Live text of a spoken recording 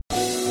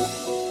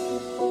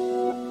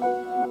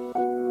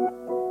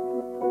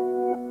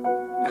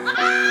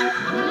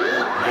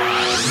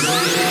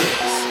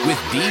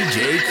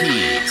DJ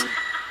Keys.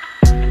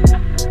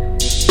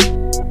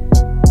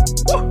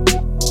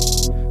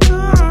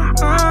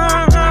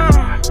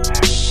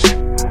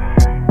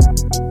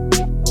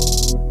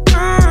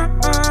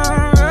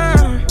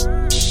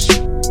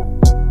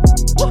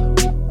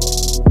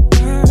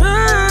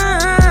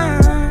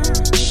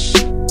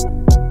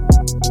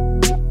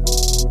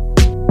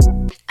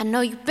 I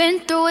know you've been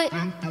through it.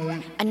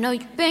 I know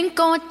you've been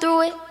going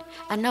through it.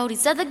 I know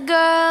these other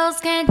girls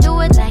can't do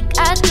it like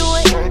I do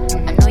it.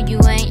 I know you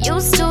ain't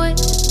used to it,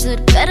 to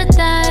the better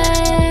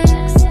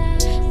things.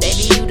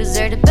 Baby, you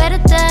deserve the better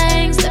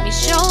things. Let me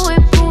show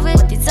and prove it.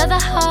 What these other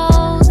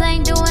hoes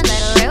ain't doing,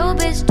 let a real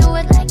bitch do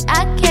it like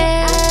I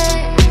can.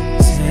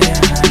 Say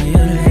how you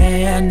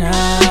lay at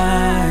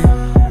night.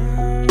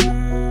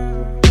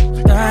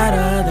 That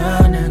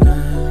other nigga.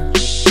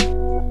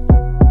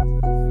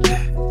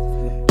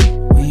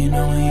 Well, you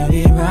know when you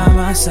be by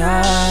my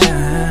side,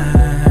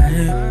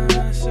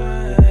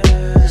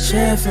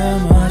 shit feel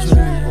much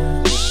real.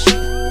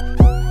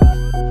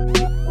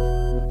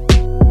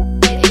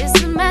 It's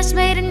a match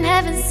made in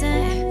heaven,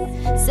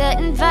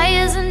 setting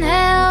fires in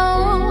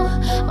hell.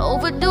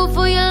 Overdue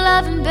for your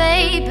loving,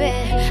 baby.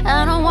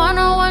 I don't want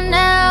no one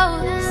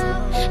else.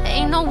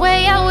 Ain't no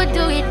way I would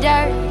do you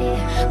dirty.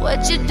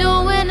 What you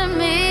doing to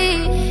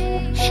me?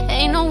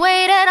 Ain't no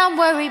way that I'm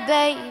worried,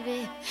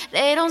 baby.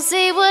 They don't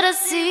see what I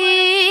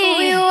see.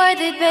 Ooh, you worth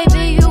it,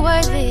 baby, you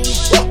worth it.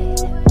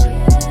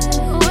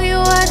 Ooh, you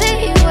worth it,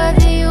 you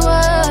worth it, you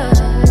worth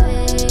it.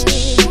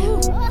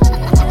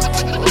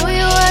 Ooh,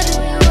 you worth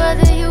it, you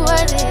worth it, you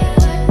worth it.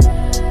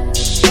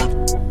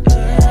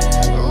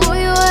 Ooh,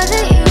 you worth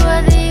it, you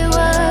worth it, you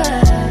worth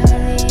it.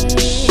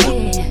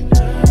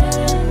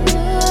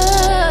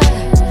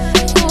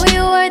 Ooh,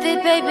 you worth it,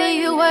 baby,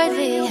 you worth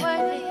it.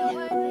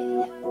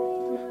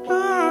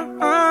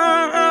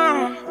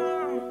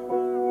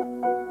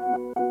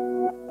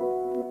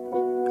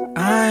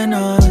 I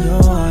know you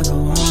are the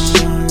one.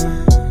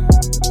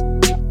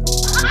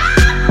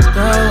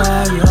 Girl,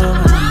 are you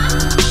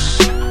mine?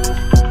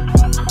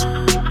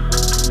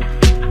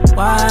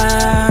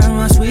 Why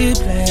must we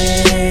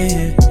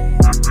play?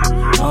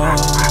 Oh,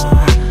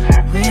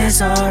 we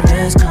saw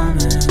this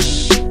coming.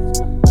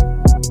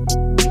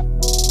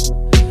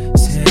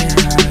 Say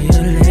how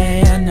you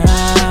lay at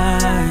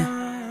night.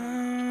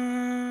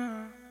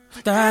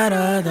 That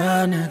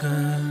other nigga.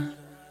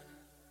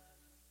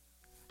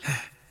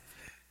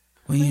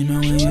 Well, you know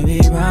when you be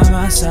by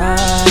my side,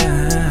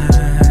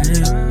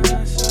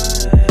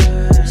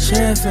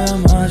 shit feel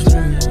much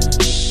real.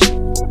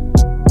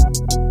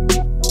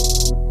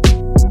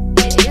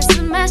 It's a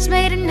match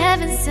made in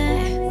heaven,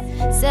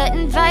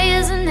 setting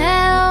fires in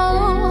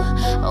hell.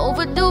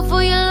 Overdue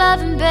for your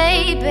loving,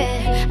 baby.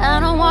 I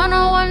don't want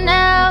no one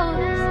else.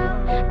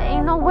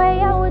 Ain't no way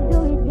I would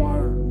do you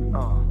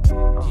down.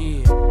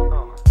 Yeah.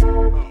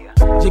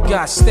 You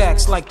got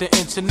stacks like the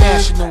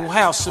International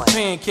House of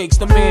Pancakes.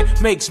 The man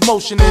makes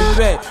motion in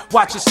bed.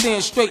 Watch it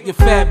stand straight, your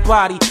fat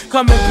body.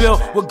 Come and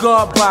build with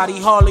guard body.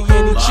 Hardly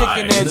any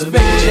chicken heads,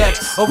 baked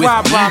jacks, or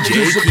ride bomb.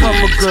 Use a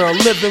cover girl.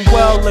 Living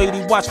well,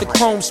 lady. Watch the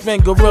chrome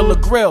spin, Gorilla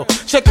Grill.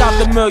 Check out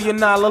the $1 Million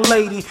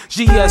Lady.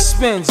 GS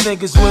spins,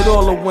 niggas with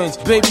all the wins.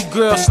 Baby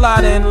girl,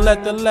 slide in and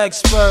let the legs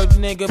spur,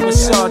 nigga.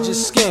 Massage your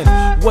skin.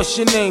 What's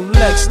your name?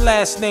 Lex.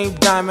 Last name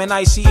Diamond.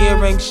 Icy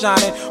earring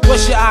shining.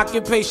 What's your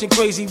occupation?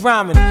 Crazy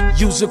rhyming.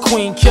 Use a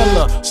queen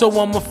killer, so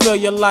I'ma feel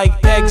you like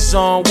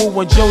Exxon. Woo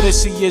and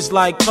Jodeci is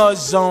like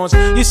cousins.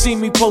 You see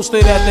me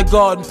posted at the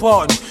garden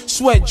party,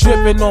 sweat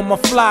dripping on my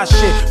fly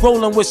shit,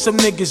 rolling with some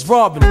niggas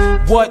robbing.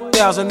 What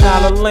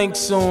 $1,000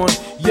 links on?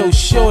 Yo,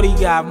 shorty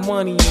got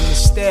money in the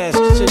stash,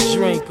 get your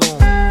drink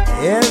on.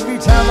 Every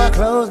time I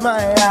close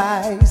my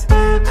eyes,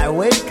 I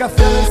wake up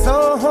feeling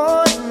so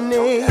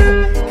horny.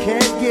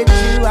 Can't get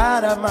you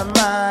out of my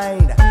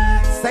mind.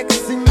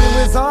 Sexing you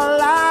is all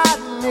I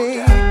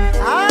need.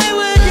 I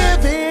would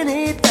give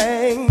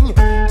anything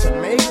to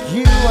make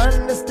you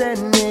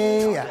understand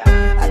me.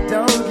 I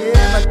don't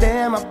give a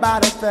damn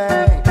about a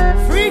thing.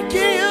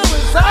 Freaking you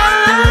is all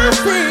I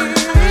see.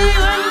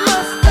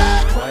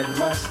 What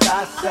must I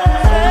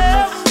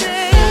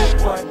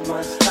say? What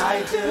must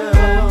I do?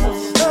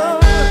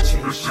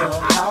 Chase your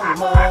how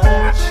much I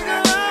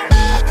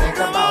think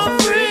about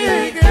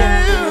freaking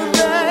you,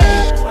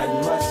 babe. What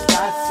must I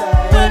say?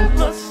 What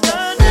must I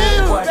do?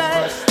 What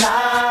must I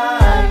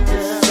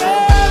do?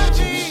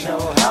 Chase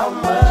your how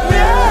much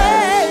I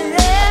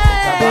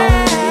think about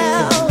freaking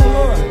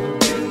you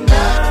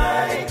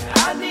tonight.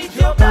 I need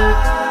your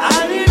body.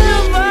 I need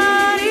your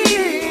body.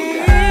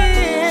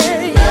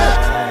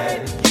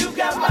 Tonight, you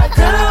got my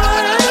time.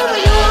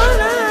 You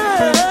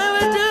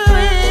wanna do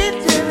it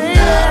to me.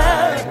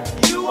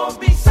 You won't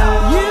be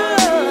sorry.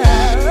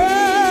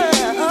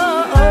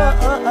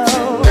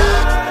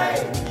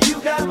 Tonight, you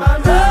got my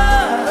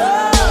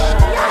mind.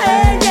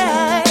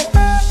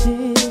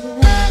 Shit,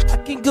 I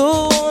can go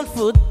on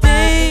for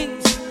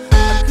days. I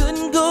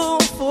couldn't go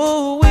on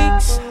for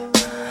weeks.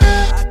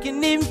 I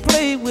can even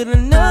play with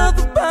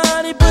another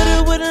body, but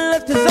it wouldn't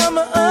let 'cause I'm a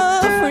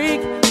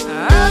freak.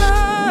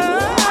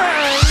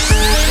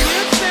 You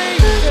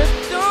think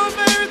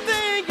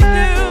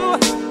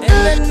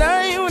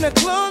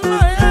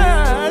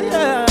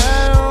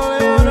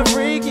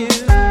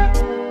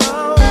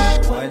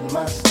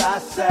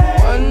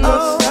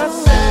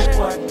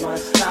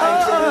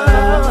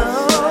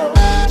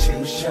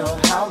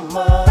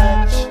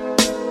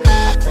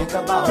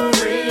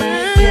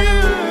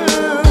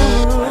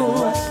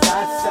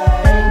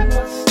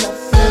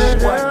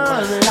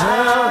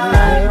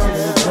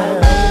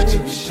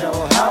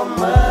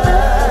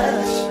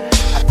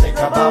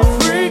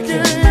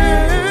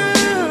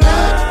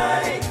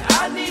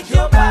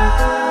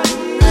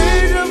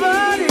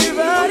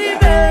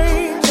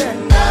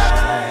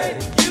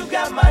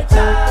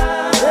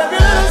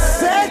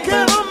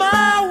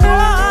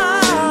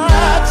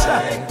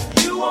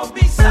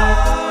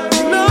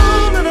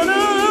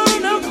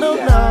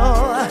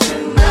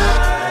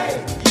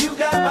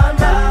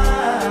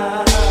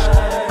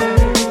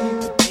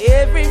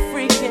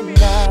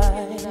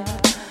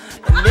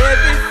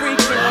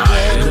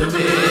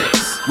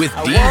with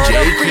DJ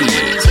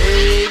Keys.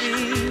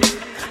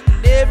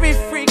 Every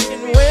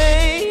freaking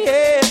way,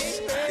 yes.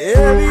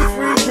 Every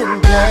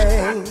freaking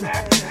day,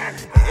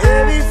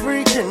 every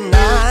freaking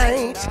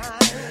night,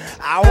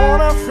 I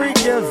wanna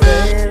freak you,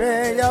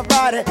 baby. Your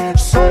body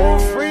so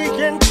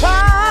freaking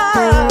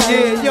tight.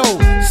 Yeah, yo,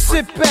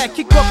 sit back,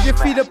 kick up your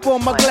feet up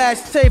on my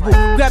glass table.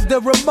 Grab the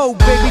remote,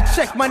 baby,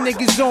 check my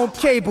niggas on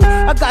cable.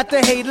 I got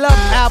the Hate Love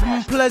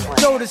album plus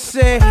Jodeci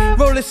said,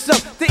 roll this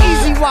up, the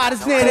easy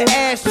waters near the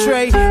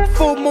ashtray.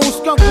 Full moon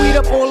skunk weed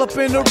up all up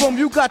in the room.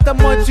 You got the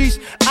munchies,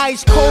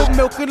 ice cold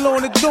milk and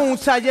on the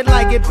dunes. How you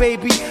like it,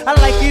 baby? I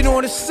like it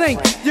on the sink.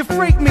 You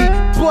freak me,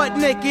 butt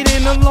naked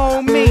in a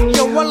long meat.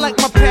 Yo, I like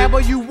my power,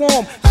 you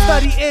warm.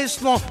 Study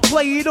Islam,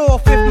 play it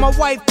off. If my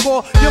wife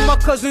call, you're my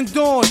cousin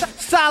Dawn.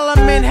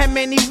 Solomon had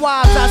many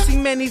wives, I see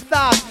many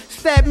thighs.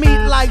 Stab me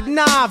like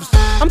knives.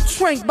 I'm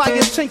trained by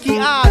your chinky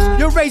eyes.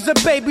 Your razor,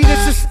 baby,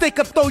 this is stick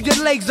up, throw your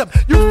legs up.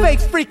 You fake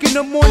freak in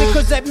the morning,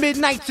 cause at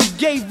midnight you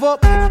gave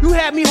up. You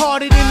had me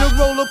harder than a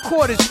roll of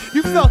quarters.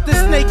 You felt the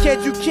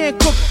snakehead, you can't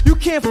cook, you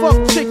can't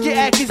fuck, chick, your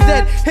act is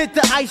dead. Hit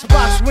the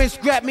icebox, rinse,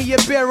 grab me a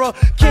bearer.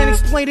 Can't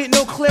explain it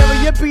no clearer,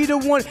 you be the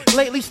one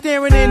lately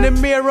staring in the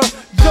mirror.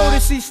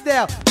 Jodeci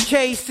style,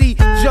 Casey,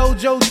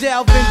 JoJo,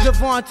 Dalvin,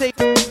 Devontae.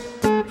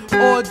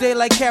 All day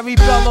like Carrie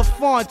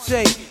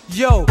Belafonte.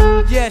 Yo,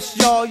 yes,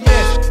 y'all,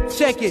 yes,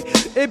 check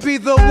it. It be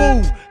the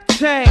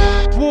Wu-Tang,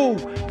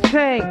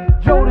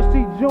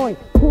 Jodeci joint.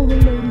 Pull the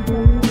ladies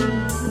on.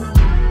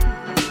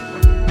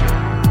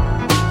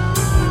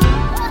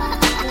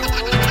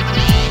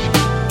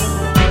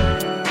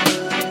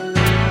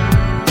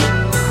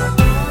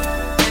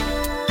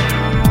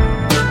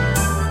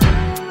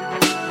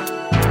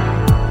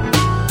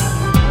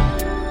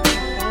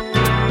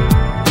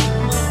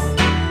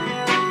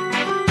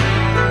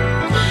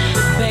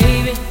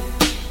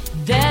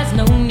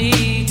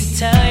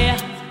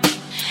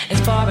 As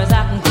far as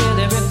I can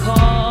clearly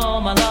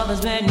recall, my love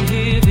has been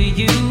here for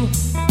you,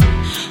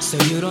 so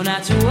you don't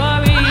have to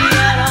worry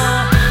at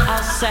all.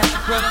 I'll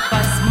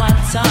sacrifice my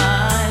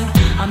time,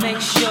 I'll make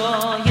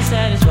sure you're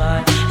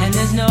satisfied, and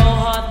there's no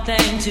hard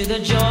thing to the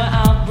joy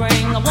I'll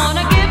bring. I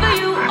wanna give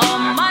you all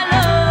my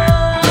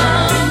love,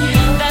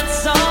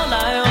 that's all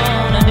I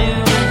wanna do,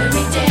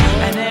 every day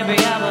and every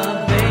hour,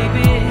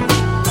 baby.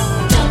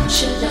 Don't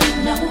you love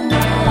no more?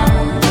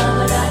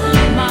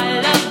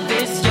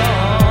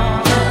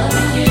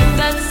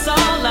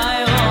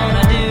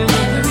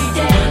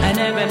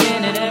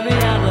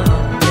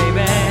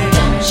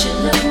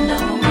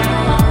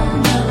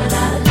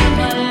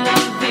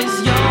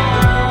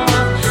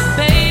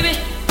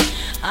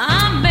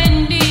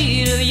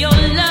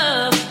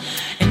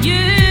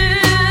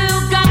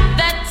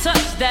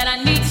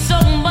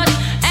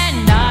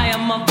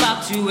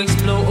 To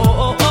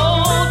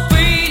explode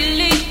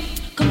freely,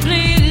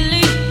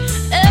 completely,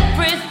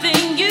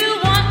 everything you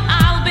want,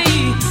 I'll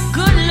be.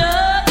 Good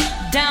love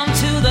down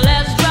to the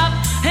last drop,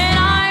 and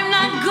I'm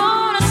not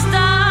gonna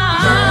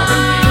stop.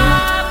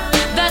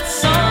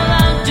 That's all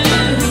I'll do.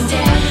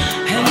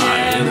 And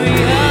every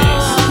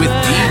hour with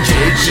DJ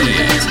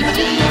Keys.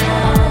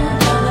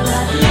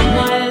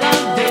 My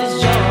love is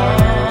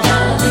yours.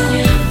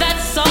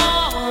 That's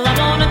all I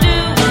wanna do.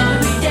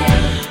 And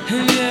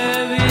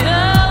every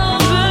hour.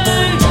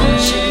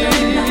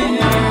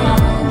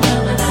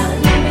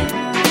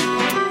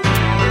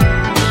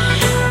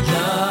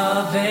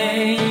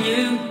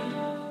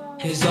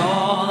 Is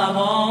all I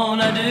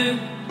wanna do.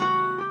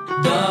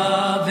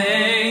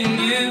 Loving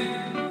you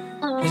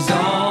is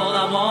all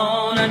I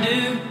wanna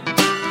do.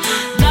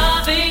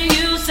 Loving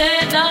you,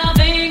 said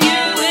loving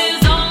you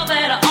is all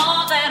that I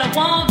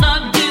wanna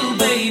do,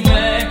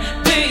 baby,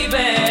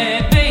 baby,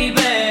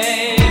 baby.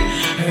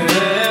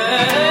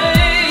 Hey.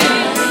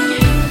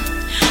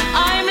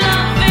 I'm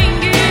loving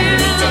you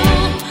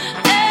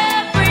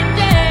every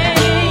day.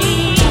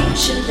 Don't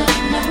you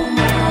love no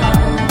more?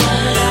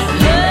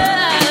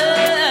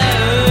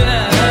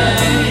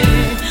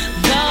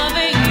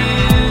 Loving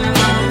you.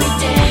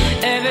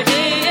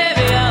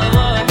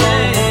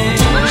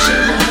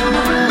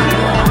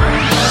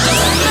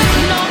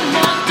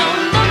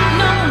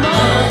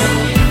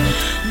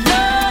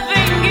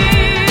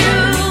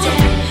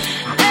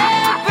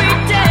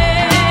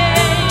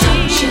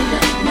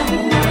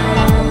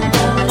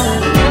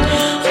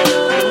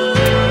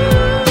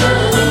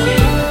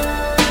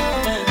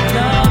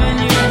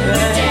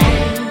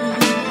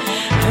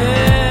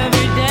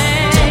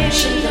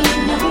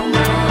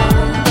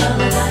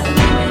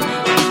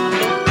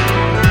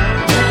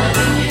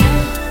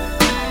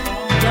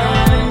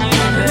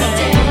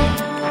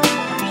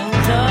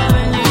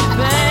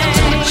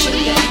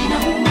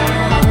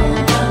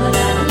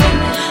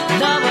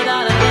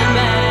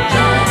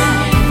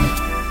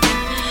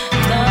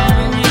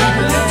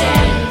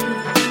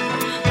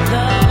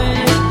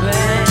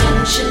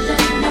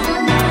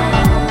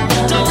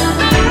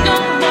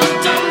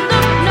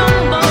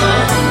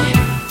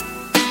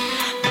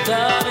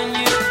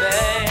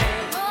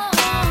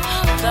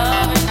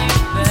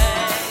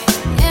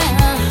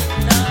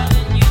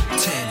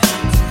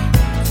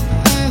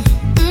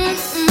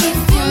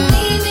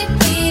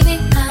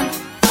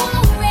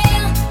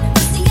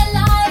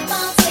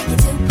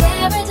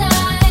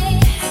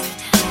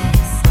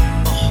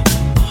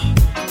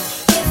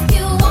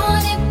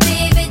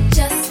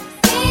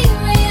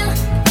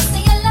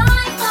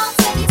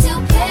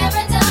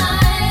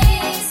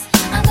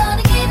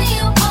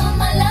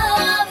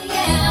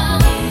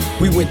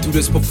 through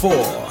this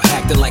before.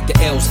 Acting like the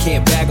L's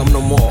can't bag them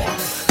no more.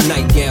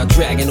 Nightgown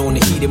dragging on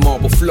the heated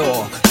marble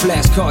floor.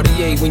 Flash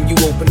Cartier when you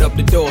open up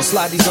the door.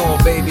 Slide these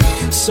on, baby.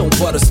 So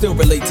butter, still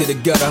relate to the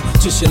gutter.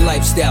 Just your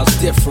lifestyle's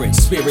different,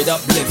 spirit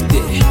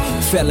uplifted.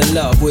 Fell in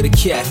love with a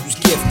cat who's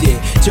gifted.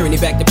 Journey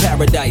back to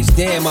paradise,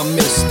 damn I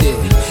missed it.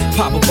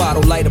 Pop a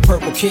bottle, light a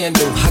purple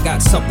candle. I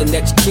got something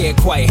that you can't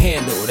quite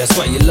handle. That's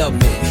why you love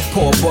me.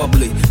 Pour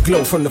bubbly,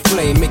 glow from the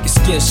flame, make your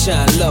skin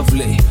shine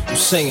lovely. I'm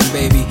singing,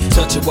 baby,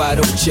 touch it, why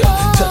don't ya?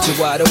 Touch it,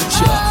 why don't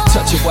ya?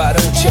 Touch it, why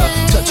don't ya?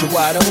 Touch it,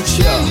 why don't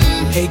ya?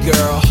 Hey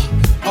girl,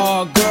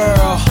 oh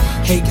girl,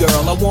 hey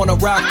girl, I wanna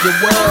rock your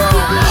world.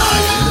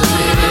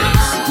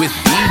 With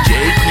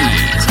DJ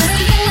Keys.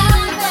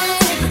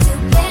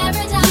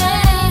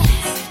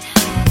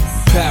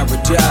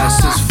 Paradise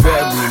is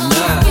very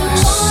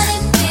nice.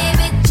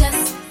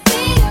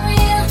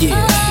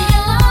 Yeah.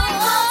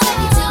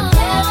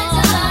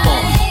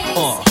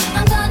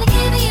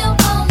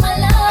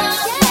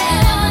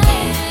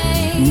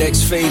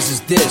 Next phase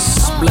is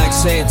this. Black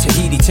sand,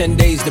 Tahiti, 10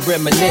 days to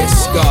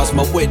reminisce. God's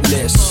my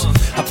witness.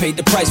 I paid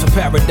the price for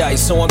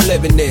paradise, so I'm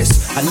living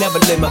this. I never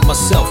limit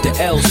myself, the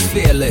L's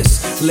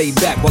fearless. Lay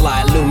back while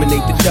I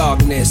illuminate the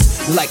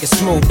darkness. Like it's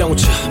smooth, don't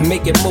you?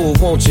 Make it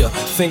move, won't you?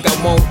 Think I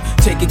won't?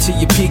 Take it to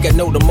your peak, I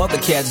know the mother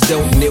cats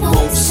don't, and it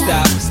won't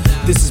stop.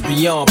 This is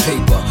beyond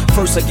paper.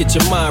 First I get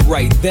your mind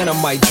right, then I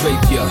might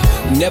drape ya.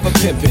 Never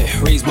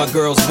pimpin', raise my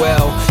girls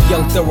well.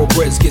 Young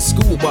thoroughbreds get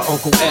schooled by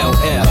Uncle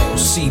LL.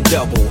 C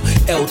double,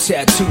 L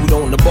tattooed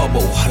on the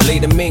bubble. Lay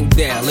the mink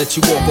down, let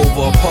you walk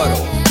over a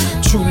puddle.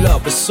 True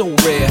love is so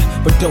rare,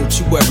 but don't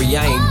you worry,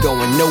 I ain't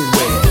going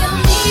nowhere.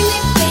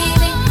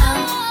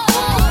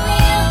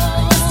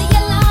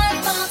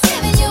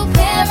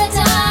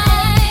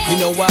 You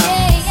know why?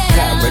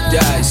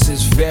 Paradise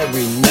is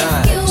very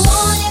nice.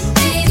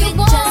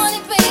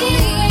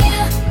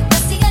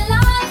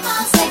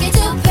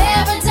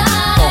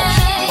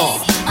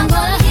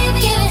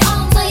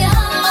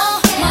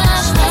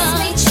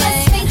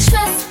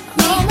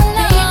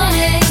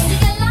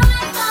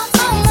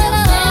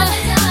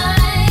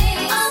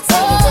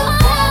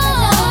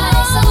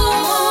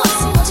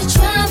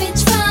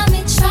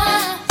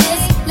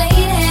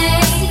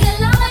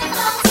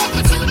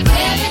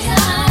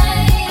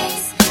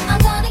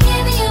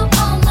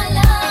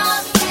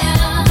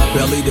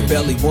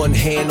 Belly, one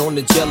hand on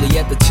the jelly,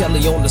 at the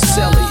telly on the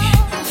celly.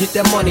 Get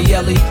that money,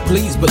 Ellie,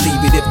 please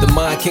believe it. If the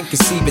mind can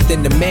conceive it,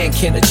 then the man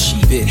can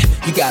achieve it.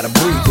 You gotta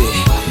breathe it,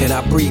 and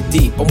I breathe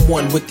deep. I'm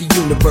one with the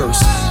universe.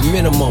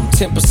 Minimum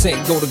 10%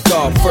 go to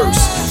God first.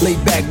 Lay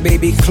back,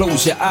 baby,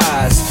 close your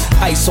eyes.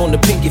 Ice on the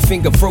pinky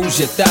finger, froze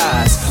your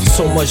thighs.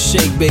 So much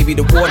shake, baby,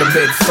 the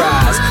waterbed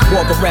fries.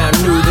 Walk around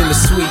nude in the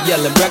sweet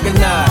yelling,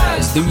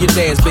 recognize. Do your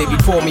dance, baby,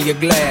 pour me a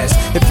glass.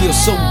 It feels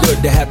so good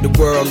to have the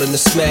world in the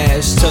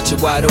smash. Touch it,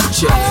 why don't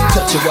ya?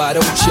 Touch it, why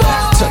don't ya?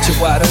 Touch it,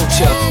 why don't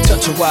ya?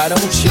 Touch it, why don't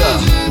ya?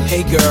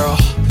 Hey girl,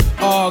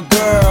 oh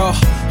girl,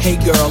 hey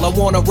girl, I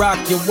wanna rock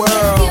your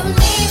world.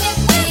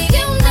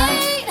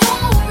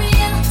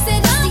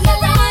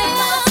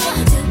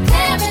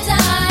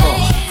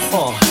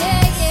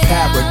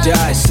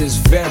 Paradise is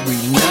very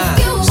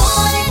nice.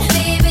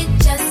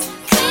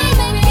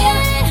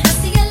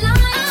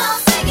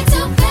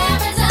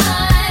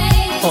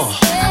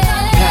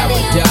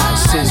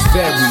 Paradise is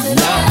very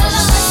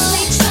nice.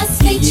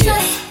 Yeah.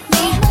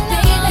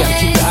 Gotta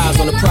keep your eyes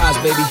on the prize,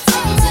 baby.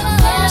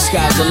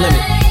 Sky's the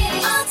limit.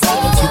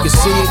 If you can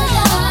see it,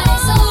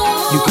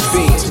 you can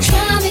be it.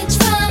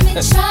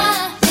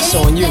 It's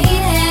on you.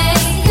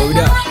 Word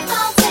up.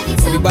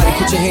 Everybody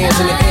put your hands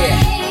in the air.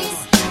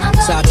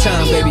 It's our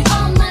time, baby.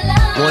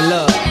 One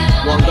love,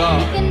 one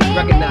God.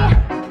 Recognize.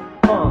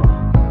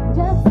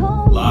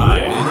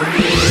 Live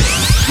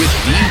with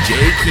DJ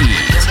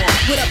Keys.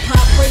 With a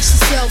pop, brace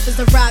yourself as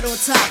I ride on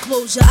top.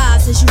 Close your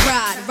eyes as you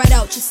ride, right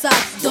out your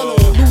socks. Don't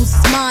lose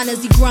his mind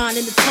as he grind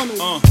in the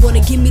tunnel.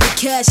 Wanna give me the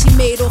cash he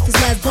made off his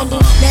last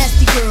bundle?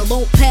 Nasty girl,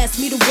 won't pass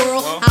me the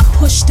world. I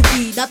push the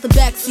beat, not the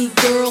backseat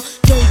girl.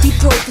 Don't deep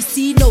throat the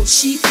sea, no,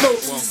 she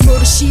floats.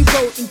 Murder she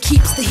wrote and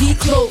keeps the heat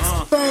close.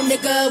 Firm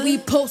nigga, we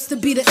post to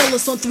be the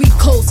illest on 3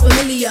 coasts.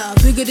 Familiar,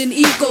 bigger than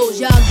egos.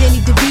 Y'all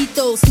Danny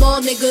DeVito,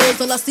 small niggas.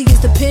 All I see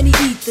is the penny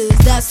ethers.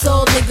 That's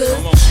all niggas.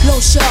 No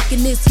shark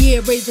in this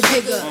year, raise the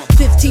bigger.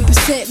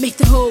 15% make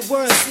the whole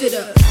world sit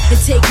up and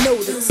take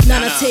notice.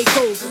 Now I take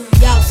over,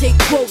 y'all take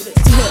quotas.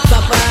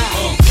 Bye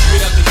bye.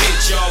 Straight up the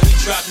hit, y'all, we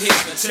drop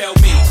hits. Now tell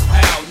me,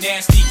 how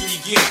nasty can you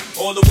get?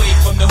 All the way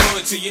from the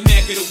hood to your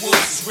neck of the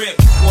woods is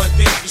ripped. One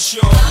thing for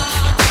sure.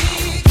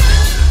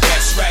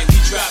 That's right, we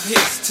drop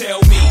hits.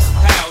 Tell me,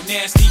 how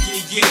nasty can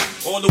you get?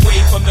 All the way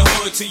from the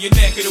hood to your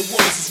neck of the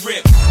woods is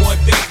ripped. One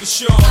thing for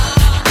sure.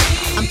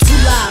 I'm too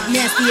loud,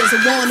 nasty as I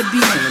wanna be.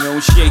 You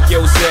don't shake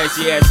your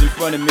sassy ass in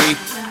front of me.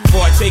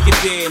 Before I take it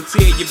there and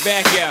tear your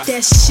back out.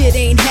 That shit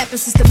ain't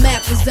happened since the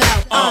map was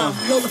out.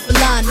 Lola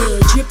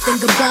Falana, dripped in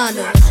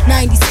Gabbana.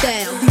 90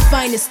 style, the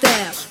finest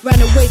style.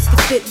 Round the waist to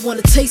fit,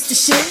 wanna taste the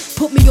shit?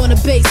 Put me on a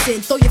basin,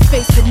 throw your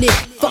face in it.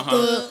 Fuck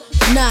up.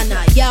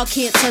 Nah, y'all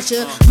can't touch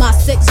her. My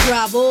sex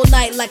drive all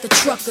night like a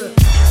trucker.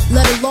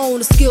 Let alone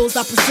the skills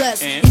I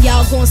possess. And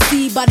y'all gon'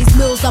 see by these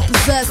mills I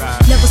possess.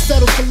 Never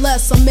settle for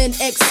less. I'm in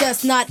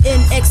excess, not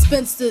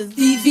inexpensive.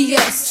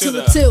 EVS to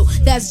the till.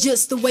 That's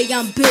just the way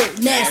I'm built.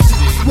 Nasty,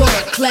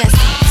 world classy,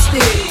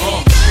 still.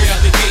 Straight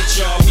out the gate,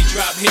 y'all, we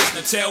drop hits.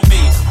 Now tell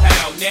me,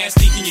 how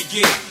nasty can you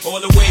get? All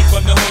the way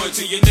from the hood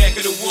to your neck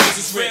of the woods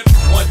is ripped.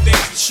 One thing's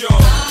for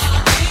sure.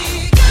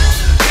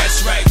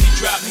 That's right, we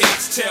drop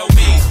hits. Tell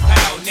me,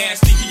 how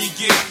nasty can you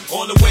get?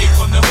 All the way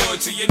from the hood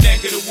to your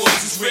neck of the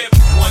woods is ripped.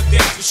 One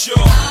thing's for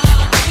sure.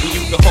 You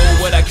can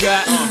hold what I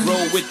got,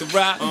 roll with the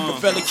rock. The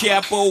fella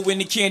capo when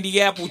the candy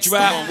apple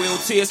drop. Will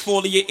tears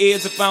fall in your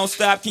ears if I don't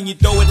stop? Can you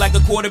throw it like a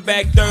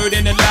quarterback, third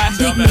in the lot?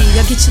 Dig me,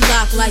 I get you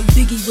locked like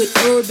Biggie with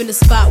herb in the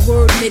spot.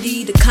 Word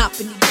Mitty, the cop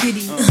and the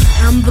giddy.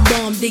 I'm the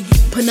bomb diggy,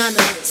 banana,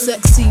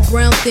 sexy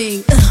brown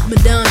thing.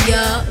 Madame,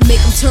 y'all,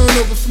 make them turn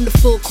over from the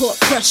full court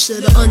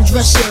pressure. The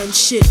undress you and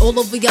shit all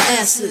over your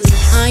asses.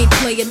 I ain't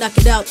playing, knock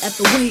it out at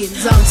the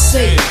weigh-ins. I'm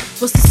saying,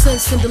 what's the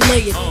sense in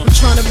delaying? I'm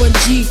trying to run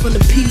G from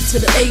the P to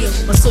the AM.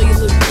 So you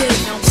look thin,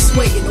 now I'm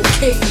swaying,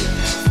 okay?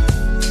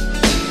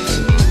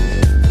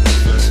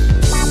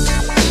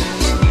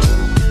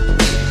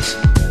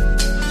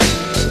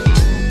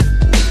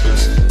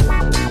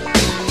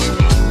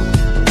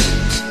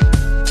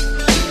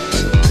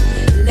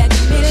 Let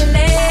me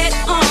lay it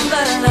on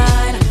the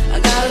line. I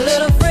got a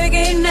little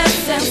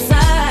freakiness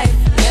inside.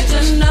 Let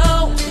you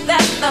know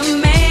that the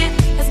man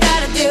has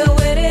gotta deal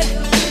with it.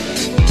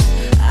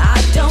 I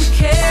don't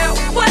care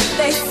what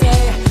they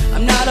say.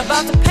 I'm not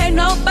about to pay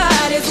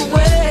nobody's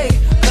way,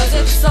 'cause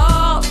it's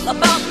all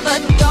about the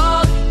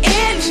dog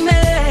in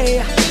me.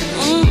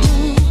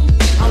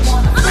 I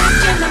wanna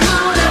freak in the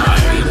morning,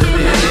 freak in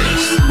the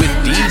evening, with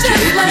DJ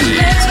just like Keys.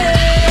 me.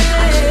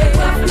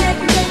 Roughneck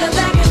nigga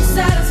that can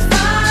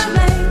satisfy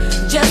me,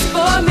 just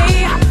for me.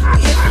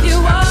 If you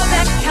are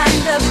that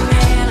kind of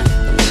man,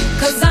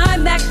 'cause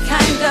I'm that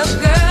kind of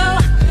girl.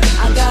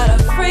 I got a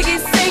freaky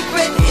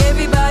secret,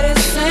 everybody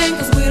sing,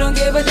 'cause we don't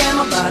give a damn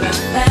about a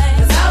thing.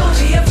 'Cause I will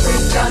be a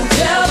freak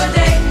until the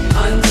day,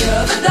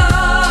 until the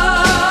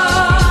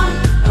dawn.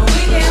 And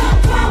we can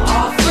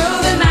all through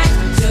the night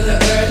till the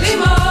early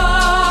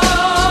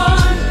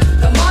morn.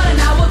 Come on and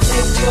I will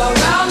take you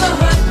around the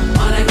hood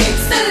on a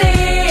gangsta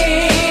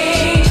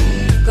lean.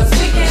 'Cause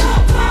we can,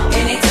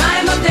 any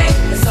time of day,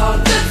 it's all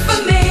good for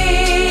me.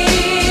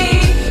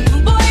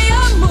 Boy,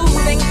 you're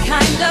moving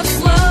kind of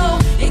slow.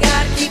 You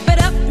gotta keep it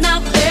up, now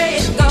there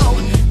you go.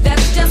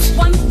 That's just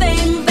one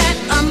thing that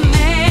a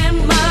man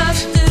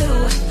must do.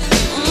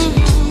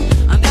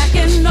 I'm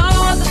packing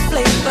all the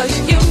flavor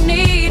you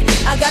need.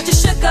 I got you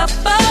shook up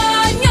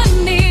on your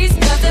knees,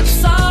 'cause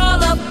it's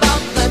all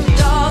about the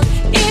dog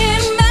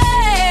in me.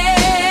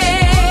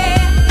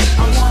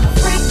 I want a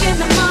freak in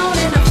the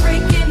morning, a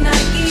freak in the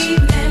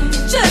evening,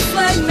 just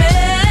like me.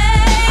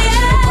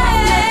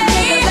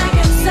 That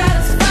can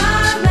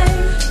satisfy me,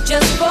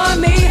 just for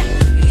me.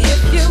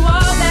 If you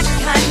are that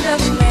kind of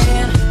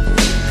man,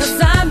 'cause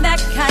I'm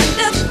that kind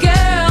of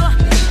girl.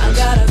 I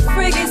got a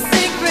freaky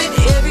secret,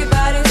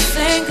 everybody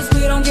sing, 'cause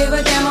we don't give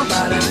a damn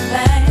about a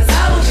thing. 'Cause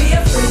I will be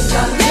a freak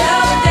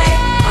until the day,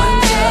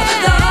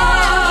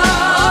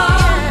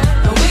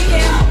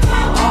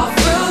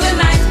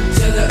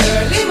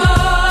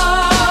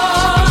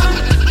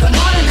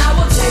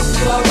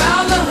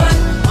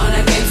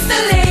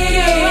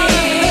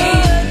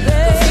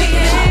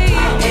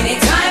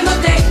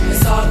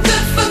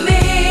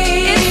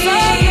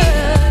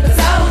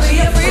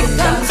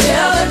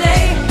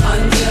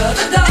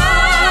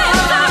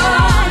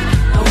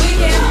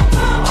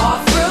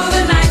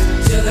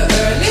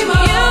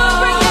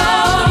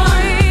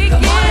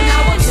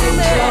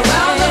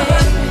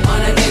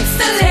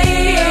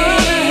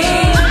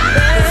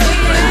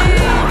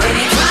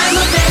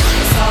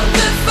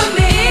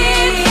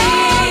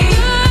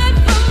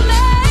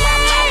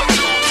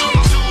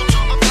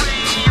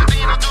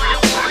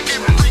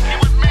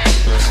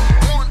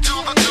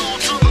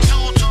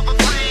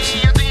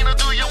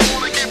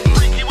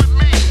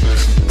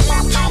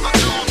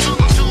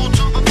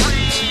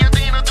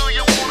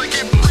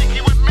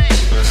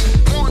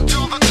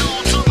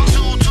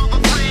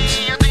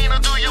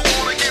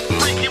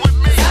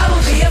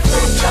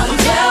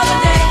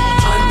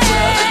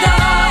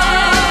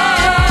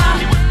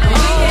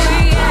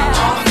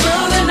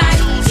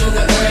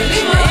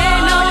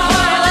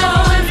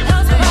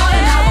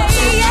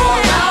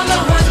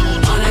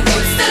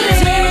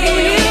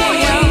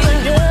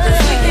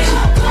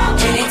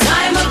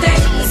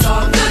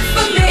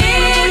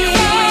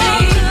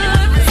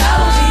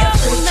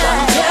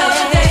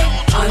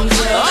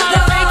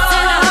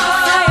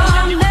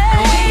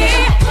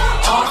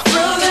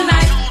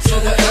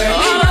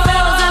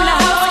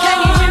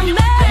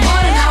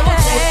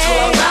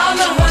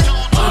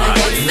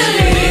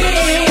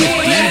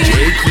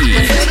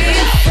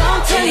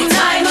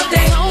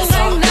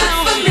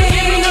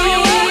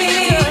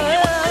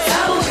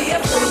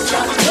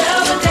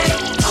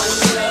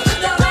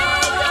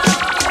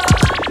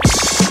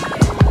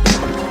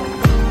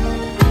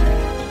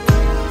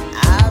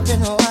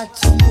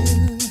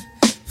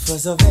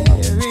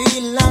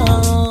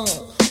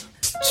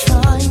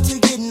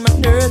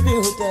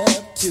 was built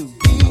up to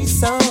be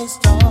so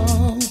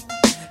strong.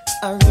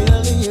 I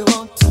really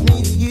want to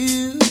meet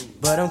you,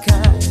 but I'm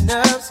kind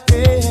of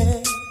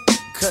scared,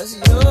 'cause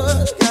you're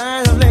the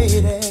kind of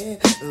lady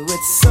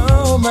with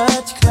so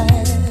much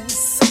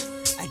class.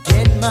 I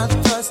get my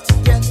thoughts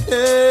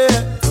together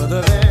for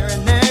the very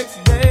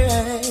next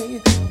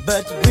day,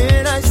 but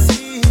when I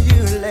see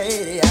you,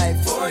 lady, I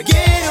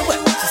forget what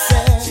you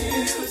said.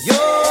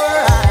 Your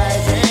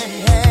eyes and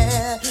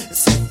hair,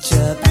 such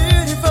a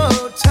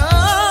beautiful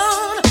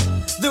tone.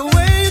 The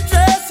way you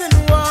dress and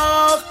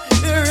walk,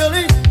 it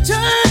really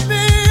turned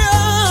me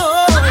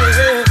on.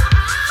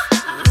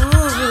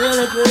 Ooh, you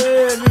really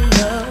turned me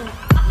on.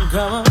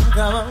 Come on,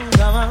 come on,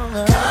 come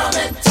on. Come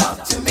and talk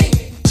to me.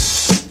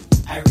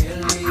 I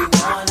really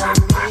wanna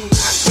meet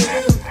you.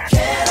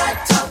 Can I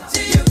talk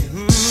to you?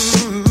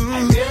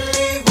 I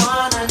really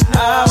wanna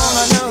know. I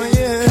wanna know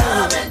you.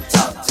 Come and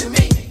talk to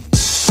me.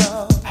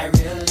 I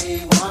really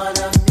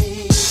wanna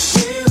meet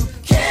you.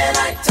 Can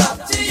I talk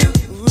to you?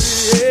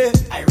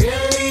 I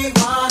really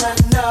wanna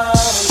know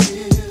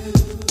you.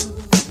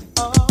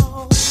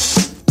 Oh,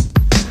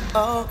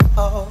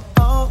 oh,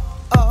 oh,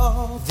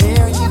 oh.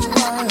 There you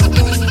are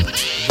again,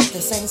 with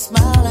the same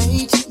smile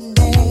each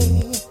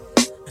day.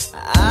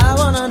 I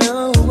wanna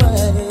know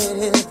what it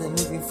is that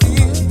makes me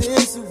feel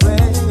this way.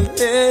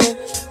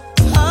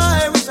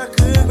 I wish I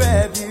could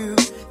grab you,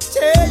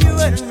 tell you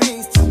what it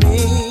means to me,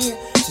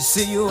 to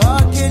see you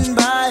walking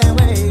by a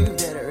wave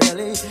that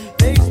really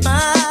makes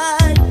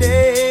my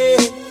day.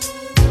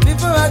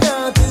 Before I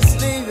go to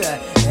sleep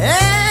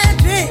and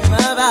dream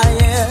about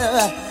you,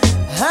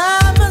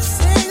 I'm a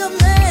single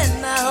man,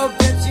 I hope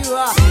that you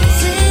are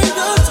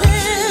single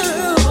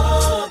too.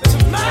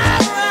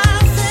 Tomorrow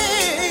I'll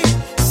say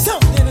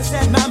something to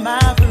set my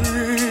mind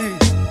free,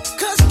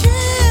 'cause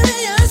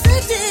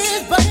curiosity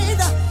is burning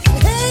the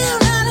hell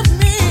out of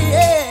me,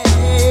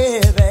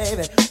 yeah,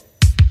 baby.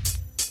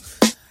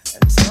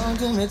 Talk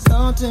to me,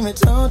 talk to me,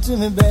 talk to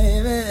me,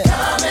 baby.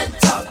 Come and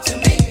talk to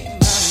me,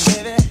 my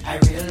baby. I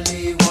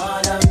really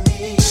wanna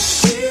meet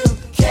you.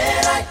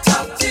 Can I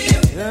talk to you?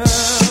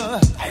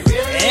 I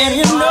really and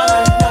you know,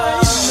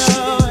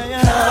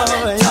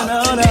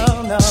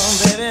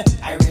 baby.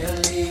 I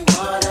really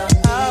wanna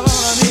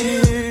meet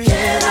you.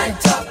 Can I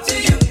talk to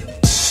you?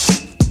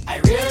 I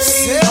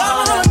really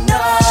wanna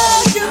know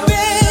you,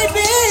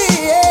 baby.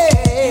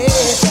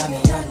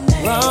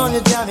 Won't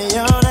you tell me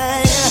your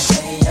name?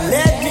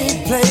 Let me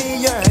play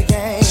your game.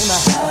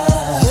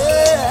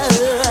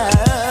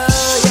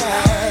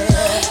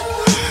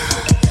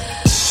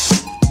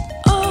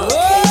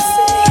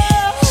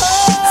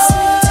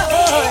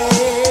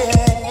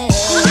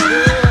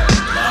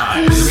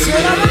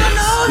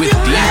 With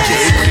DJ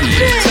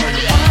Key.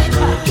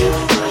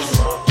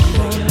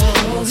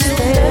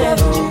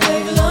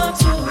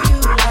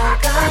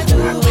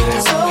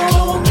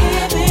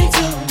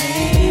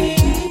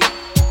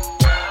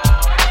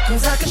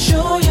 Cause I can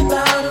show you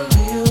about a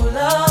real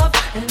love,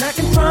 and I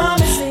can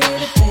promise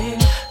anything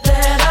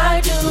that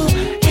I do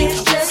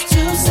is just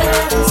to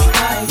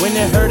satisfy you. When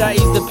it hurt, I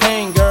ease the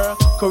pain, girl.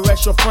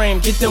 Caress your frame,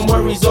 get them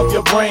worries off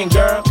your brain,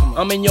 girl.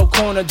 I'm in your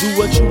corner, do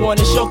what you want,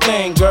 it's your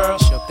thing, girl.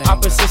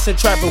 Opposites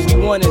attract, but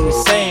we one and the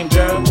same,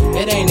 girl.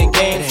 It ain't a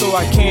game, so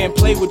I can't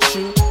play with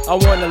you. I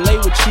wanna lay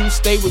with you,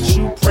 stay with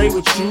you, pray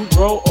with you,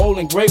 grow old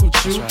and great with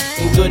you.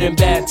 In good and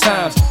bad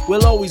times,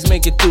 we'll always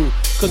make it through,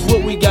 'cause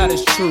what we got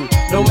is true.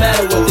 No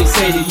matter what they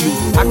say to you,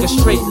 I can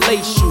straight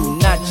lace you,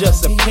 not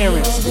just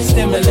appearance.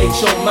 Stimulate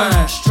your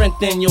mind,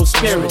 strengthen your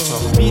spirit.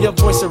 Be the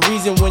voice of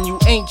reason when you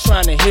ain't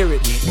trying to hear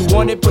it. You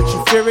want it, but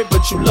you fear it,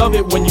 but you love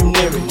it when you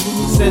near it.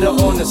 Sit her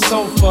on the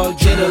sofa,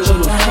 get a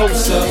little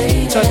closer,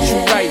 touch you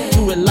right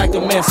through it like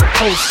a man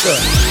supposed to.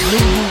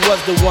 Knew you was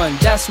the one,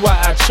 that's why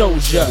I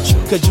chose ya.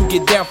 'Cause you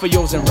get down for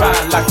yours and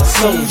ride like a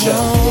soldier.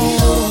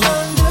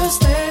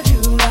 Understand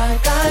you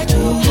like I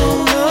do.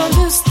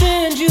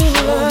 Understand you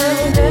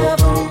like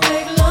never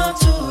make love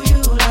to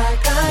you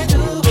like I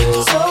do.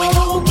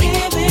 So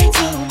give it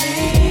to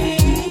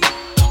me.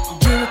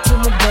 Give it to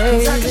me,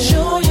 baby. 'Cause I can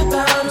show you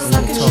about it.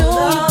 I can show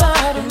you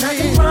about it. And I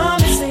can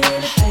promise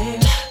anything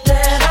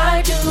that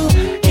I do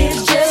is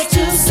just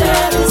to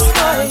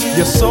satisfy you.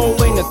 Your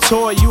soul ain't a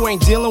toy, you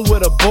ain't dealing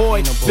with a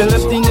boy. Feel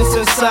emptiness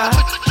inside,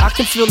 I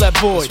can feel that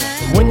void.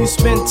 When you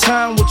spend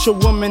time with your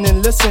woman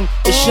and listen,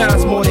 it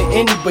shines more than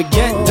any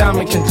baguette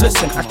diamond can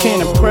glisten. I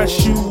can't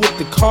impress you with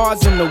the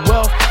cars and the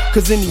wealth,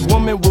 'cause any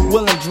woman with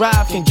will and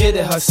drive can get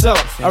it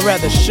herself. I'd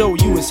rather show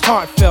you it's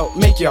heartfelt,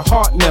 make your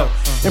heart melt,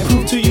 and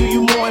prove to you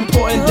you more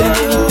important than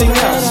anything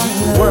else.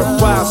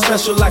 Worthwhile,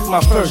 special like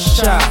my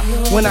first child.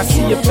 When I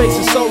see your face,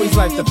 it's always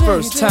like the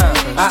first time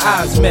our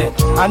eyes met.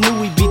 I knew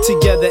we'd be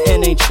together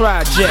and ain't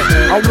tried yet.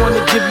 I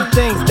wanna give you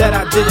things that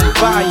I didn't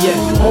buy yet.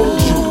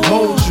 Hold you,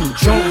 mold you,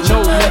 don't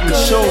know, let me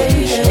show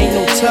you. Ain't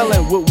no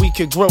telling what we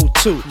could grow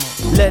to.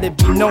 Let it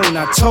be known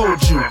I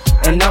told you,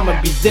 and I'ma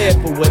be there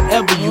for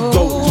whatever you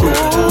go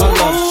through. My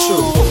love's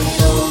true.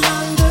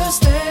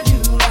 Understand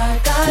you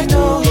like I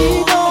know.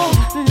 He don't,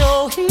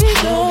 no, he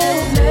don't.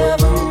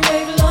 Never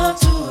make love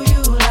to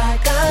you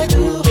like I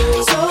do.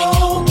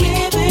 So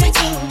give it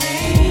to me.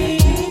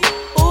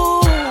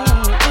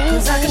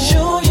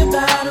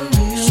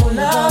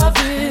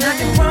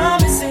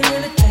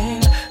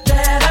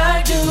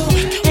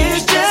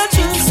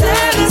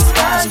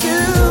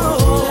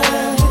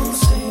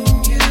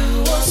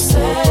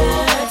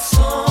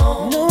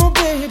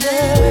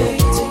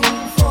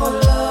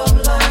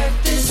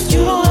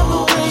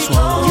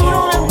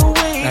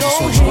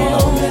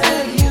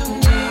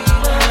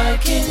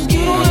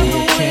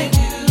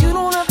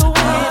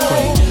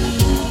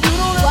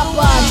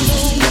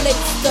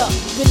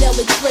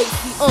 Vanilla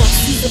Tracy,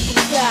 Caesar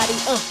Bugatti,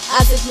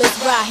 Isaac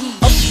Mizrahi,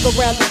 up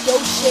around the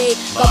Dolce,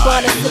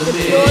 Gabbana sipping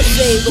Pure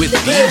with the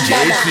DJ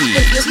Key.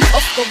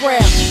 Up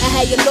around, I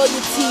had your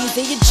loyalties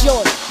and your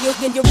joint, you'll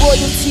get your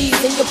royalties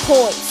and your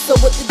points. So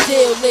what the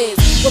deal is?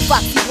 With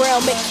Foxy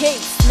Brown met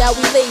Case, now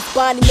we lace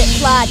Bonnie met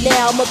Clyde.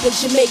 Now I'm up in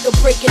Jamaica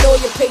breaking all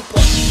your paper.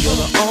 You're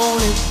the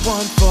only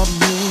one for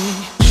me.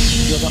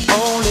 You're the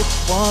only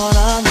one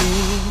I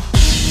need.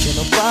 Can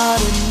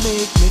nobody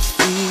make me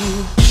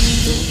feel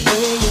the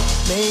way you're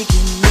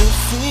making me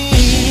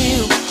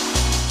feel?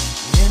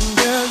 And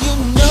girl, you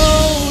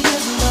know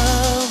this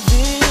love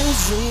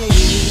is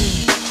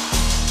real.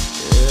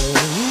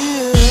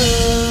 Yeah.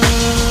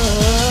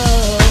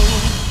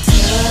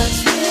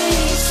 Touch me,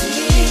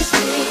 squeeze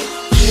me,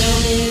 feel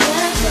me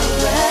and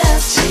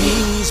caress me.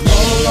 Tease me,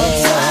 hold on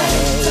tight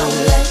and don't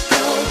let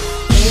go.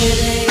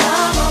 Baby,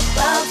 I'm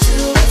about to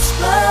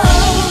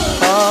explode.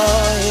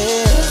 oh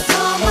yeah. 'Cause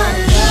all my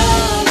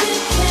love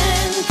it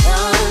can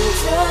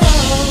control.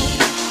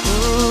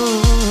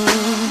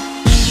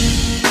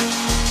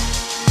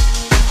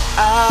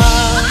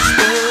 I'll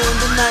spend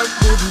the night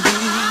with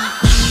you.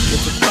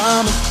 If you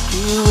promise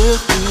you will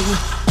do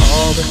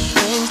all the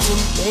things to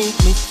make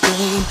me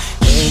scream,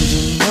 and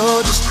you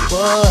know just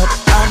what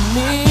I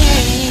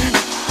need.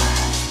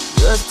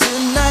 'Cause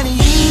tonight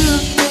you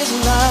taste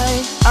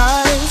like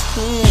ice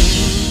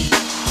cream.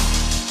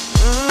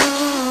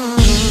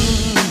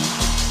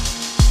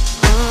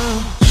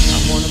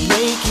 I wanna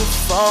make you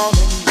fall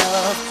in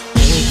love,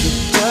 make you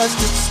touch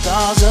the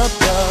stars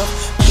above.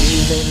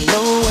 Please lay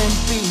low and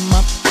be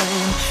my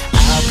friend.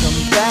 I'll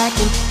come back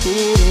and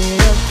hit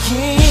it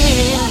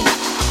again.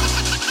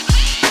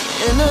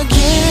 And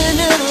again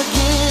and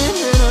again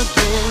and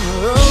again.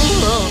 Oh,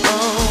 oh,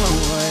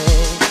 oh,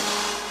 yeah.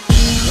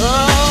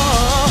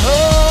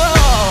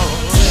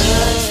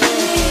 Touch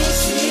me,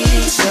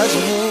 squeeze Touch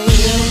me, me.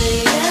 feel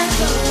me and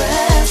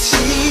caress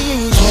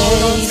me. Tease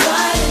Hold on me.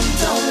 tight and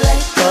don't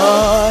let go.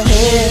 Go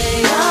ahead.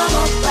 Baby, I'm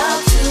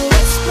about to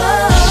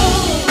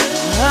explode.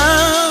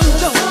 I'm All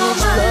gonna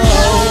my explode.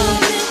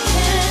 love it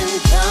can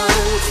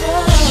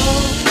control.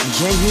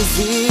 Can you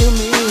feel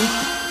me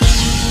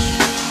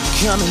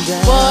coming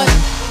down? But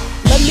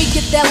let me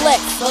get that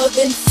Lex, love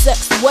and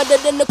sex, wetter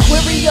than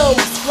Aquarius,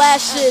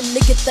 flashing to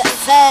get that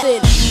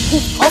satin.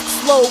 Hoop up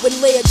slow and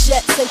layer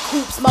jets and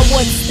coops, my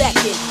one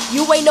stacking.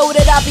 You ain't know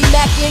that I be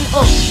macking,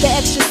 the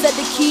extra set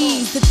of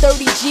keys, the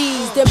 30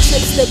 G's, them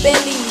trips to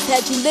Bentley's,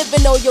 had you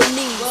living on your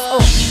knees.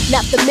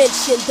 Not to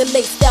mention the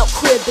laced out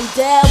crib in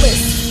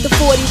Dallas, the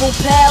 40 room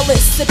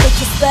palace, sipping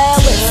your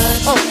salad.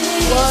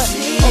 What?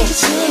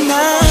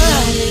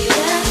 Tonight.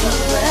 And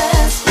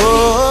caress me.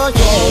 Oh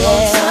Hold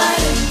on yeah.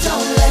 tight and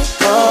don't let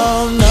go.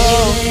 Oh no.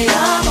 Baby,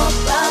 I'm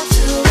about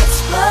to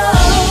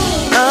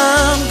explode.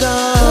 I'm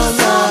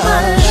gonna All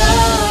my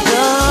love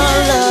it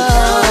can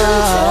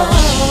control.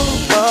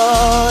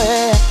 Oh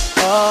yeah.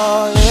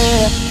 Oh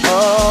yeah.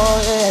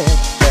 Oh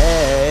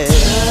yeah.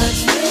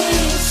 Touch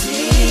me,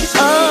 squeeze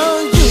me,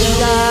 Oh, you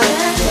got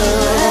and to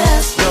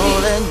caress me.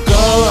 don't let go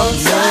Hold of on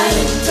tight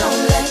me. and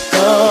don't let go.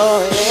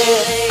 Oh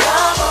yeah. Baby,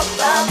 I'm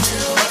about to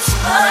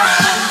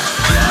explode.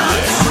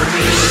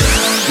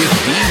 With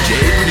DJ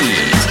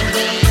Key.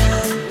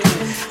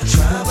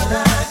 Try but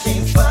I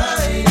can't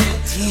find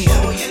it.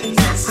 Oh, you're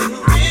dancing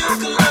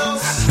real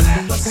close.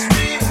 But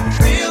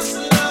real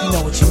slow. You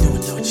know what you're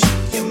doing, don't you?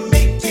 You're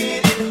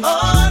making it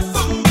hard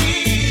for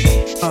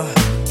me.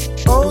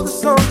 Oh, the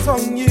song's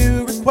on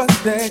you,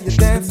 requested. You're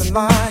dancing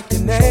like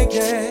you're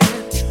naked.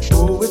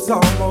 Oh, it's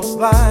almost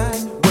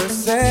like we're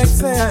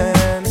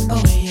sexing.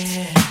 Oh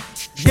yeah.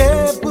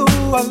 Yeah, boo,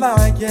 I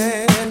like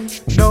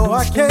it. No,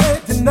 I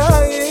can't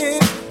deny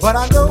it. But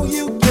I know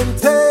you can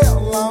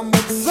tell I'm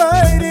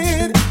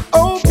excited.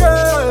 Oh,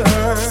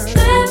 girl.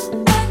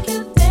 Step back,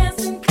 you're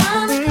dancing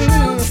kinda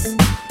close.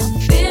 I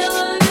feel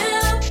a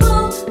little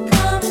pull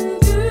coming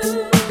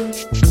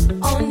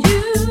through on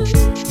you.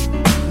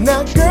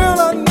 Now, girl,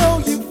 I know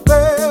you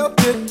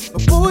felt it.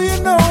 But boy, you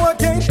know I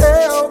can't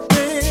help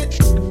it.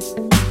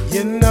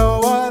 You know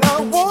what I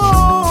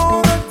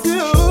wanna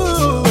do.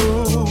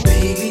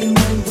 Baby,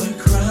 when we're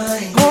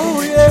crying,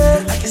 Oh,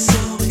 yeah. I get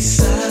so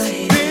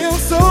excited. Feel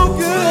so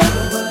good,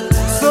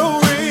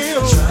 so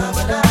real. Try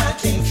but I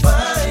can't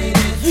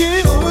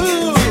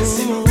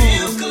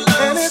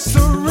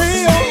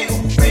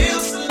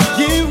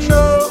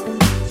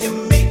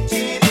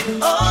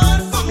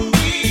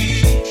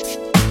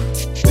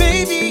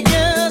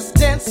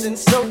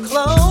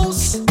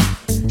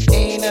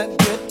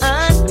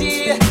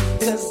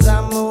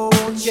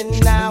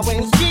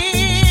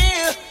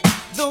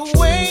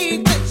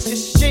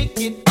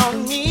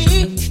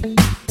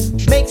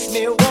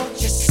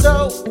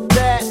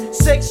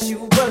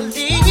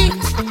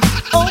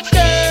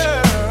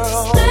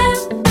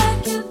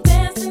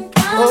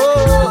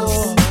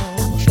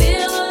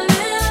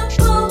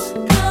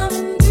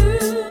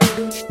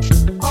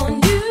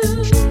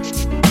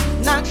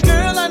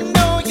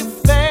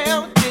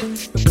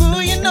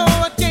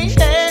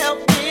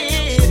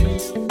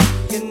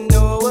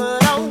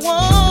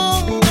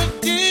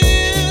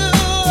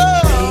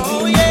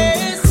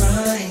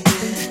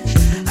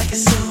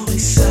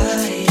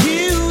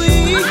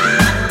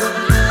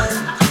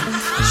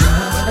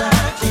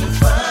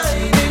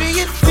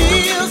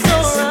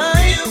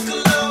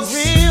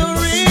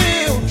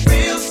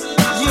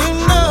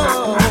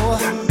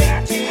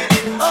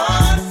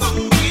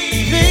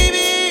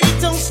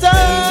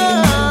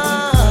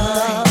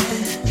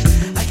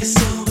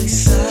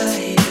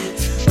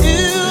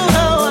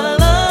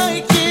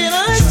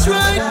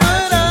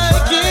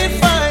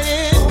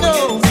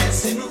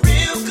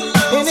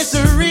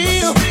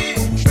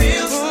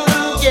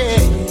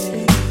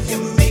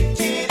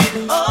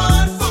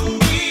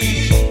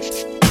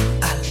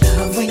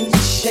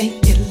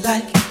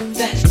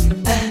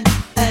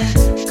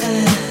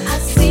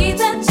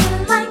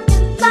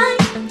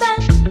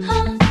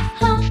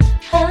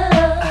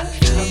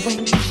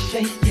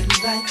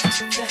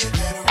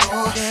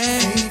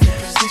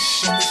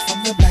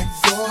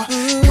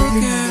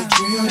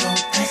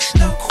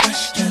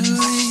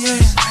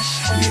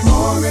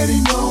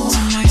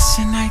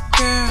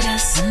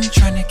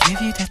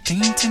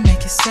thing to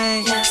make it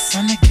say yes.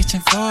 From the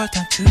kitchen floor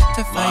down to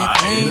the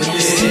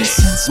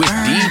fireplace. With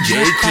DJ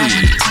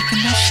Key.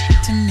 Taking that shit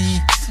to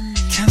me.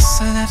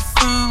 Cancel that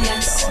phone.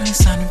 The only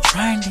sound I'm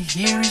trying to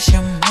hear is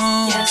your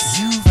moan.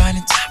 You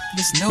riding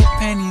topless, no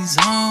panties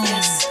on.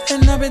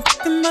 And I've been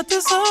thinking about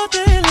this all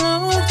day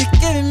long. You're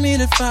giving me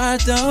the fire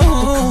dome.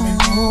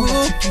 Coming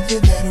over to give you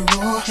that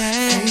raw.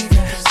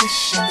 Favorite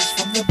position is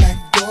from the back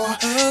door.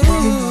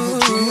 You know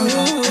the drill,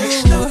 don't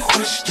ask no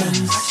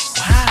questions.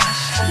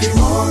 You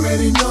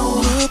already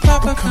know.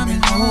 Papa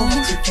coming home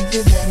to give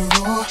you that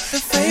raw. The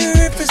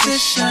favorite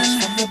position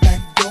from the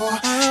back door.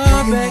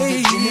 Oh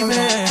baby,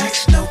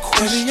 ask no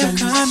questions. You're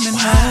coming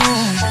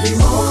home. You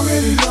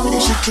already know.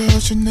 It's your girl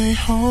Janae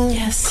home.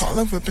 Call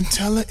her up and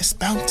tell her it's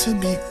about to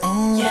be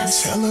on.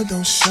 Tell her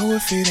don't show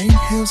if it ain't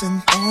heels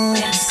and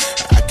thongs.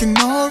 I can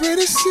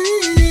already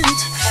see it.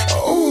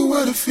 Oh,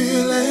 what a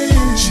feeling.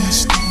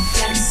 Just don't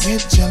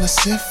get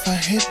jealous if I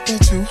hit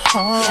that too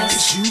hard.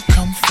 Cause you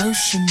come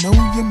first, you know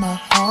you're my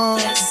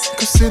heart.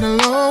 Cause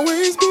it'll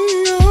always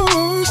be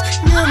yours.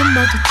 Now I'm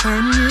about to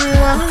turn you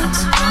out.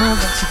 Coming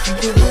over to give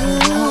you that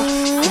raw.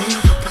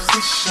 Favorite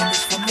position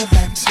is from the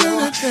back door.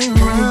 You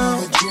know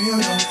the drill,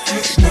 don't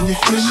ask no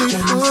questions.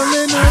 You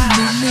already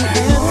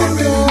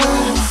know.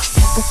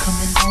 People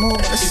coming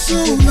home,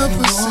 assume the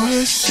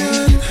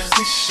position.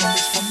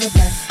 Positions from the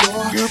back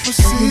door. Girl,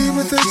 proceed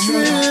with the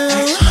drill.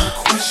 No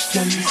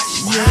questions.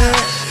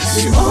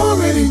 Yes, you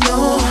already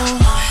know.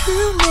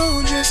 You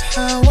know just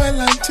how I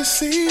like to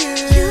see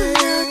it. You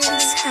know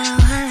just how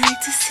I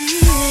like to see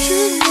it.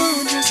 You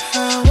know just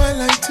how I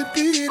like to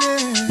beat it.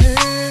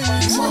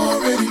 You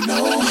already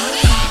know.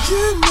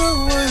 You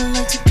know I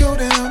like to go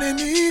down and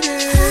eat it.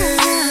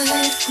 I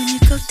like when you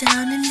go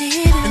down and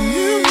eat it. And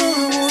you know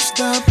I won't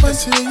stop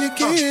until you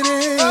get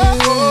it. You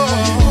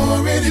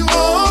already know.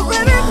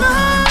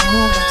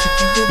 To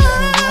give you that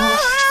raw.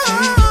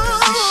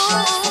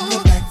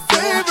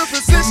 Favorite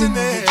position is from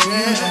the back door.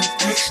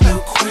 Ask no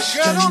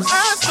questions. Girl, don't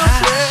ask no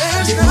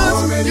questions. You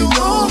already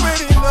know.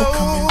 People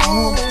coming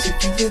home to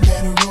give you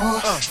that raw.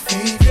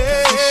 Favorite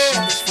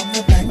position is from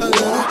the back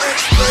door.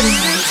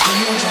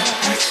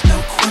 Ask no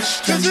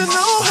questions. Cause you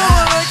know how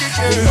I like it,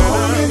 girl. You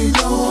already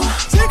know.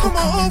 Take them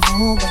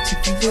home to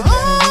give you that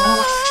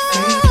raw.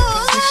 Favorite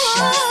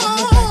position is from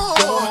the back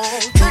door.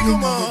 Take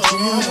them home.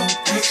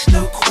 Ask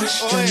no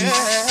questions.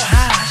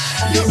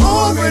 You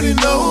already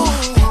know.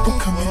 People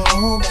coming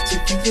home to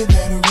give you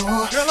that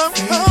raw. Girl, I'm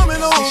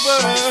coming over.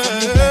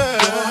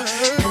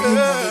 You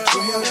know the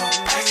drill, don't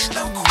ask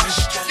no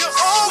questions. You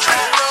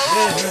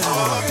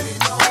already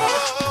know.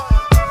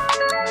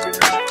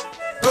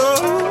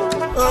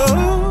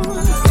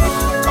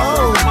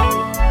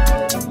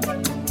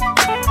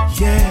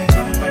 Yeah.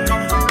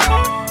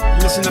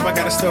 Listen up, I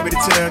got a story to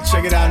tell.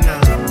 Check it out now.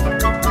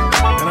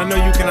 And I know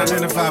you can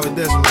identify with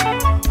this one.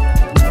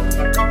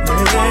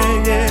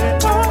 Yeah.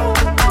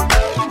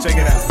 Check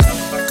it out.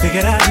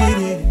 Figured I hit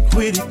it and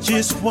quit it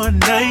just one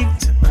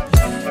night.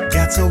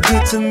 Got so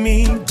good to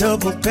me,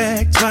 double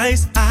back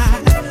twice. I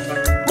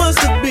must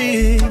have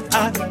been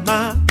out of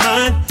my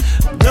mind,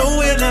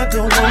 knowing I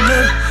don't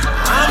wanna.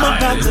 I'm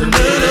about to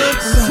let it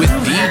with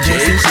DJ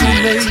It's too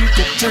late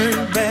to turn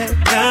back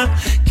now.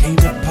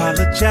 Can't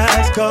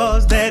apologize,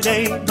 cause that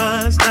ain't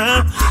mine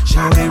now.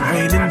 Shawty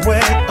raining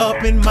wet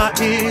up in my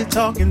ear,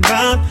 talking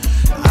about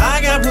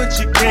I got what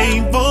you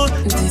came for.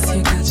 This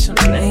here got your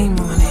name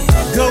on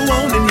it. Go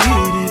on and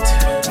hit it.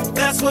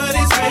 That's what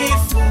it's made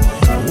for.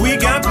 We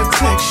got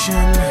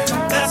protection.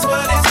 That's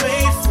what it's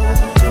made for.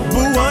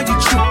 Boo, are you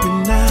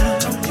tripping now?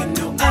 You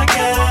know I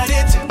got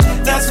it.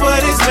 That's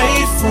what it's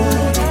made for.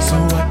 So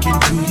I can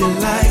do you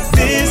like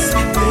this,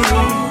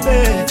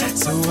 baby.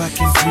 So I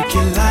can freak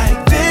you like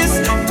this,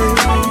 baby.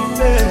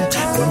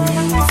 Know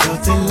you ain't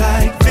felt it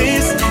like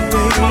this,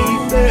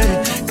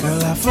 baby.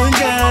 Girl, I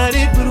forgot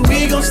it, but we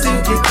gon'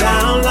 still get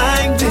down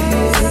like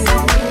this.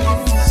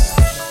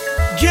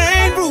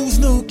 Game rules,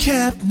 no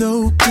cap,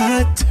 no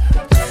cut.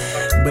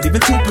 But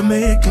even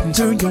Superman couldn't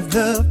turn your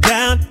love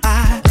down.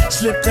 I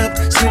slipped up,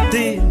 slipped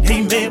in.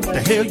 Hey man, what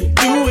the hell you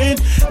doing?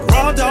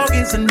 Raw dog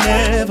is a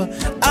never.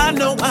 I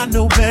know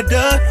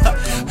better.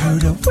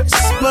 Heard a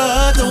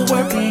whisper, don't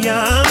worry,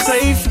 I'm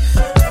safe.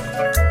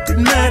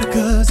 Didn't matter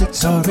cause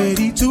it's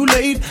already too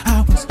late.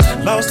 I was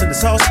lost in the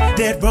sauce,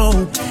 dead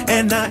wrong,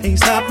 and I ain't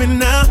stopping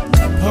now.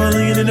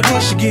 Falling in the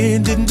bush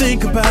again, didn't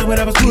think about what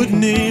I was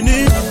putting in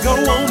it. Go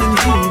on and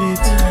hit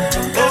it.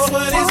 That's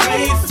what it's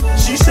made for.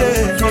 She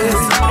said,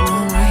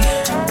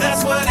 yeah.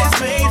 That's what it's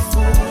made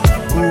for.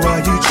 Who are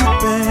you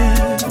tripping?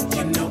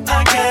 You know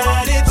I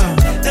got it.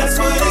 That's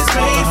what it's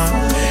made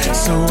for.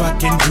 So I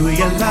can do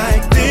you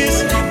like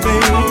this,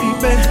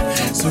 baby.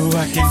 So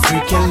I can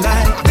freak you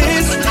like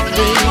this,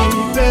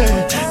 baby.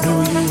 No,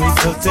 you ain't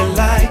felt it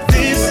like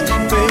this,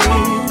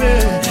 baby.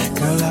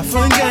 Girl, I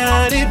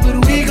forgot it, but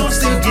we gon'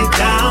 still get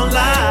down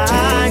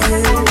like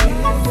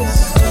this.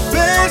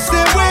 Best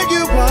that where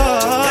you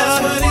are. That's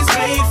what it's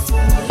made for.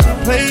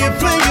 Play it,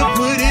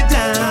 put it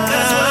down.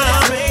 That's what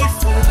it's made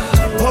for.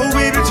 Oh,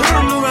 baby,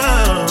 turn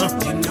around.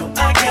 You know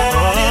I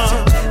got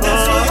it.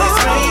 That's what it's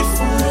made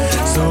for.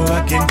 So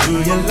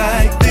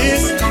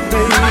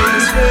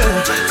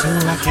so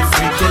I can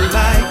freak you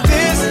like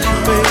this,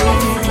 baby.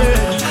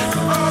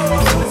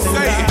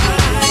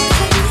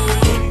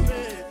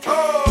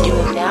 You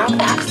have now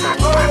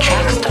accessed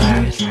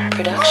Trackstars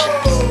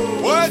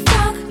Productions. What?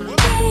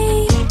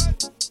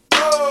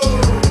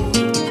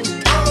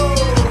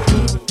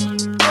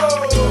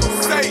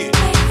 Say it.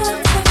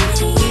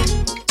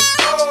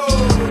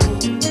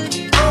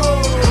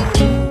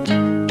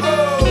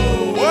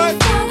 What?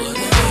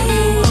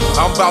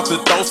 I'm about to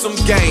throw some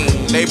game.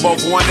 They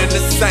both one and the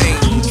same.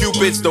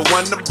 Cupid's the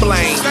one to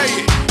blame. Say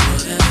it.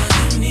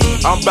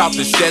 I'm about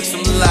to shed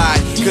some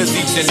light, cause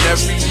each and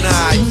every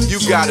night you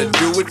gotta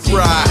do it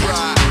right.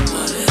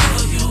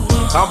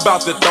 I'm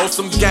about to throw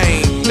some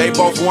game. They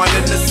both one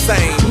and the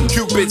same.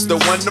 Cupid's the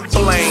one to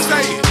blame.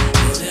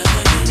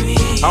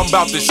 I'm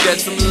about to shed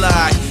some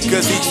light,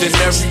 cause each and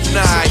every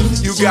night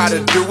you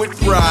gotta do it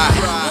right.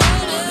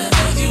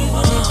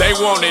 They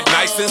want it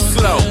nice and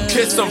slow.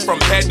 Kiss them from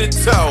head to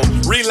toe.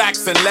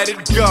 Relax and let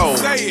it go.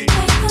 Say it.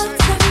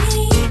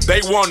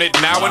 They want it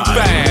now and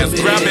fast,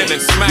 grabbing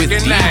and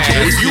smacking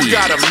ass. You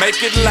gotta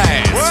make it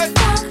last.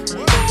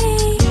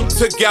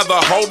 Together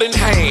holding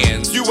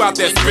hands, you out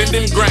there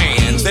spending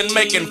grands and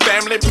making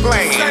family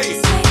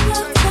plans.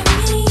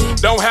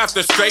 Don't have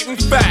to straighten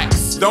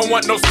facts, don't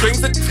want no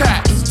strings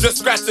attached. Just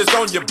scratches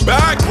on your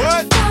back.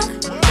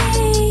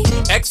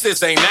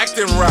 Exes ain't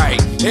acting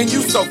right, and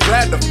you so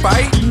glad to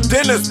fight.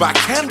 Dinners by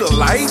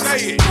candlelight.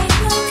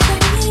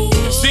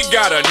 She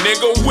got a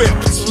nigga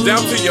whipped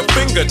down to your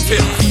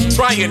fingertips,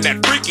 trying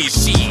that freaky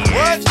shit.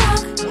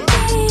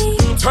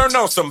 Turn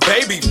on some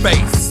baby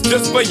face,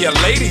 just for your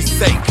lady's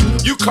sake.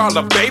 You call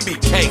her baby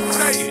cake.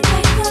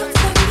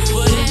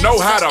 Know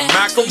how to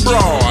mack a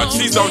broad,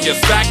 she's on your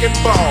sack and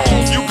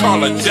balls. You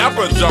call her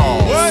Jabber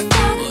Jaws.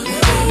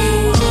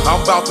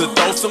 I'm about to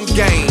throw some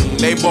game.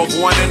 They both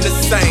one and the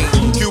same.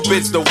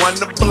 Cupid's the one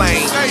to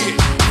blame.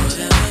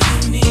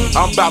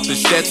 I'm about to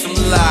shed some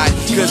light,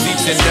 cause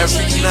each and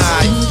every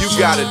night you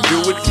gotta do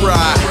it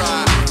right.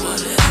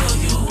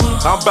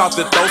 I'm about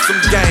to throw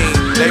some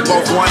game. They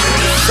both one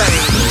and the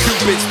same.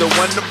 Cupid's the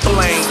one to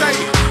blame.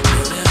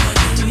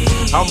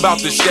 I'm about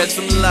to shed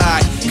some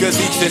light, cause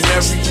each and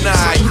every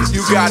night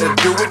you gotta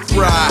do it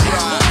right.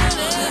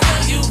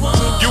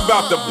 You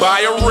about to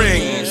buy a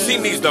ring, she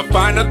needs the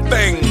finer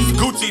things.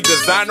 Gucci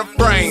designer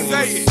frames.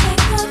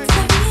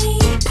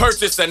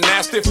 Purchase a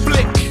nasty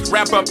flick,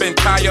 wrap up and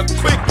tie her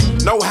quick.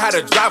 Know how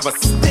to drive a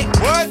stick.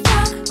 What?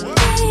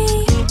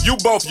 You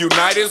both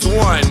unite as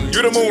one.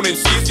 You the moon and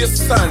she's your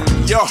sun.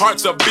 Your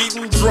heart's a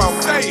beating drum.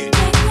 Say it.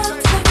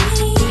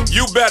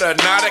 You better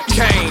not a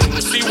cane.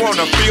 She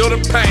wanna feel the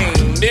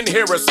pain, then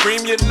hear her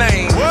scream your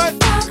name. What?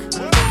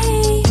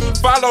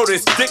 Follow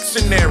this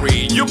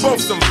dictionary. You both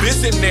some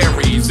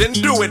visionaries and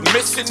do it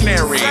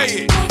missionary.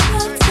 Say it.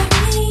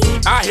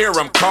 I hear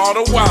them call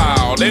the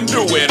wild and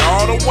do it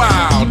all the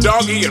while,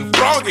 doggy and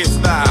froggy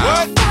style.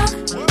 What?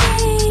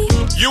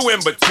 You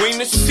in between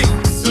the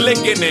sheets,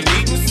 licking and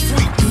eating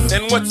sweets,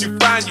 and what you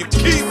find you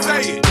keep.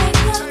 Say it.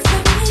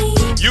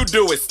 You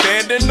do it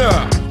standing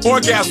up,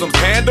 orgasms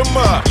hand them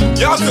up.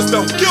 Y'all just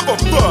don't give a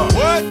fuck.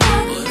 What?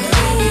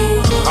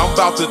 I'm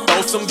about to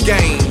throw some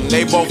game.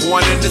 They both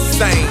one and the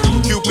same.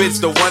 Cupid's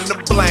the one to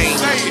blame.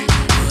 Say it.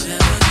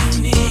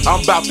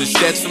 I'm about to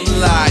shed some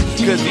light,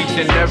 cause each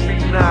and every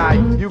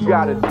night you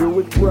gotta do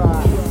it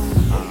right.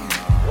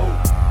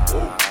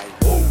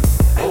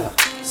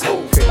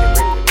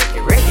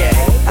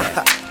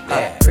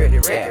 Pretty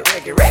reggae,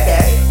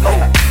 reggae.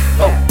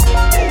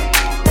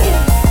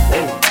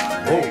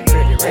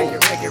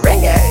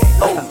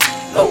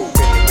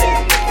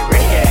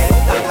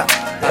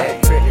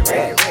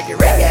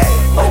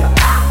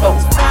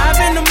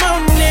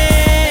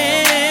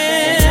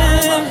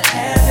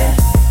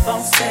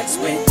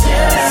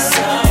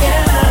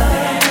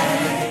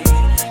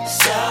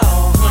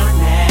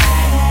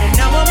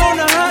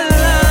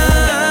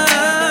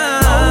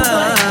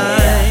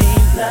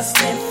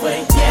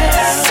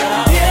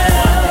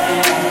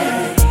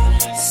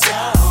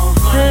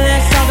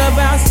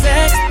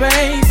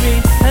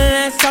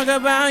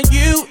 About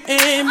you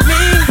and me.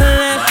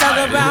 Let's talk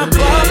about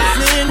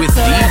boxing with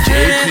DJ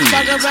Key. Let's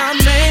talk about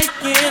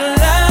making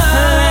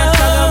love. Let's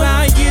talk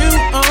about you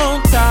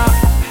on top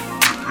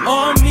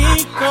or me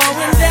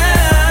going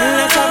down.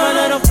 Let's have a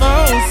little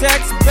phone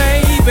sex,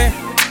 baby,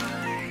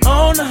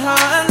 on the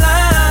hotline.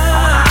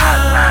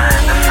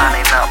 The sun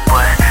ain't up,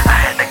 but I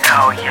had to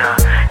call ya,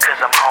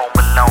 cause I'm home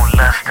alone,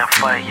 lusting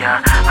for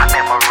ya. I'm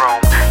in my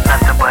room,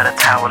 nothing but a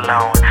towel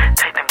on.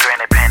 Take them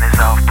granny panties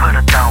off, put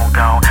a thong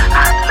on.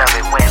 I love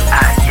it when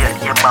I hear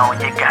you moan.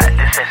 You got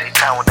the sexy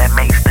tone that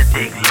makes the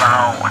dick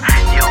long.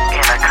 You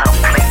in a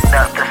complete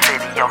up the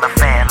city on the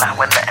fan line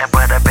with nothing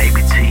but a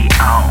baby T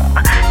on.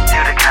 You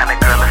the kind of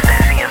girl that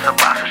says she in some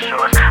boxer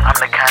shorts. I'm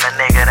the kind of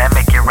nigga that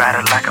make you ride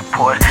it like a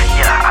Porsche.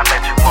 Yeah, I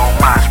met you on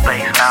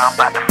MySpace. Now I'm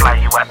about to fly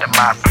you out to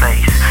my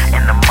place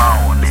in the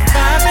morning.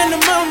 5 in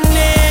the morning.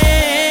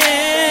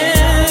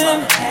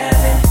 I'm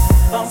having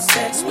phone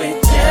sex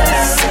with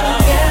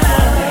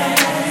you.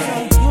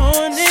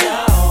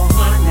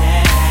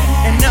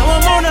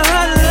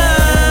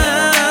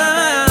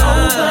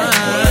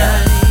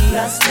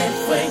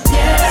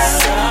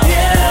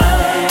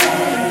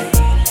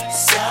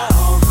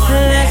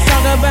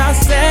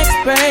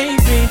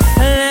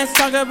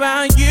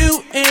 about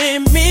you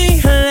and me.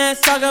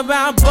 Let's talk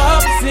about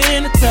bubbles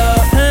in the tub.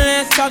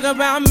 Let's talk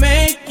about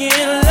making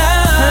love.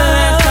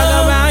 Let's talk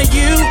about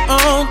you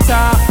on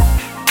top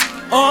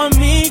or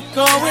me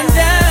going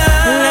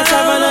down. Let's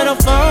have a little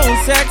phone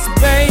sex,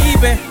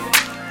 baby,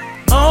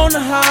 on the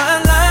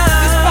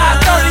hotline. It's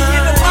 5:30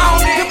 in the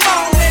morning.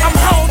 I'm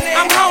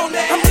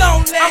lonely.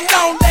 I'm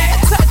lonely.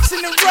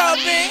 Touching and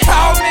rubbing.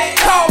 Call me.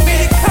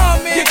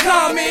 You're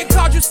coming.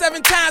 Called you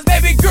 7 times,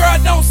 baby girl,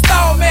 don't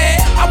stall me.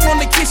 I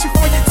wanna kiss you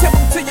from your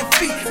temple to your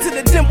feet, to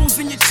the dimples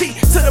in your cheek,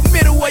 to the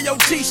middle of your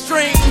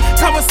G-string.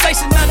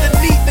 Conversation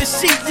underneath the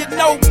sheet, you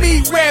know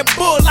me, Red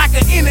Bull like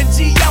an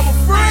energy, I'm a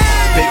friend.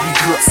 Baby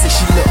girl say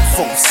she love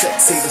phone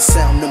sex, say the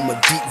sound of my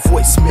deep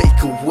voice make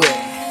her wet.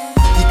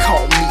 He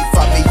called me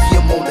 5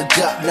 a.m. on the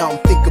dot, now I'm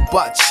thinking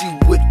about you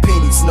with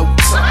pennies, no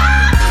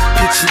time.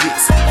 Picture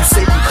this, you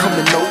say you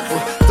coming over,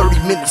 30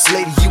 minutes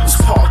later you was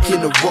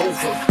parking a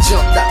Rover.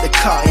 Jumped out the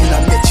car and I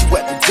met you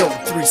at the door.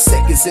 3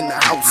 seconds in the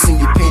house and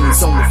your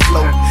pennies on the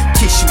floor.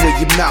 Kiss you in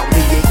your mouth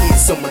and your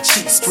hands on my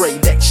cheeks.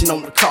 Straight action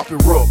on the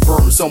carpet, rub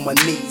burns on my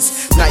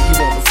knees. Now you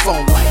on the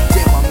phone like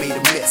damn I made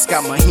a mess.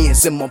 Got my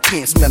hands in my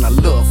pants, man I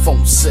love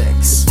phone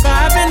sex.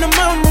 5 in the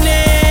morning,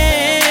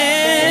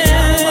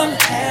 I'm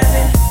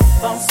having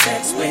phone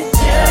sex with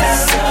you.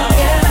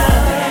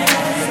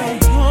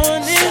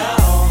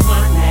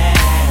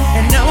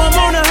 And now I'm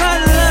on a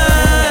hotline.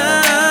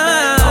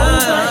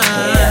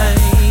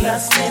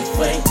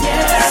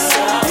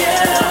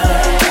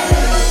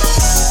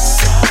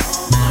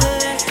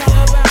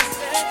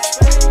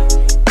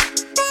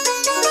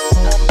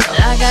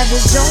 I got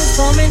this joint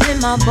forming in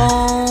my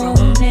bones,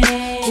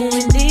 who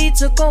indeed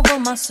took over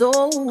my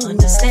soul.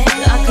 Understand?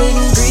 I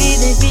couldn't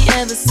breathe if he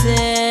ever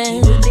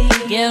said,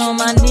 get on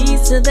my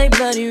knees till they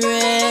bloody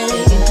red.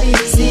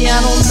 See,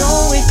 I don't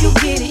know if you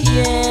get it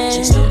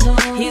yet.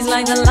 He's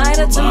like the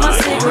lighter to my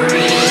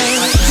cigarette.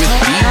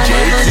 I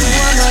never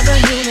knew another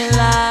human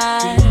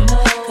life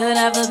could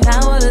have the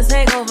power to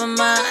take over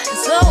mine.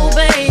 So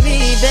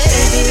baby,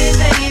 baby,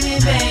 baby,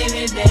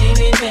 baby,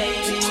 baby, baby.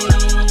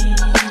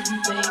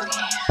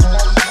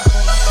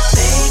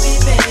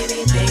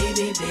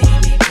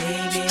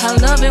 I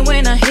love it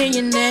when I hear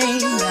your name.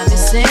 Got me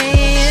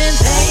saying,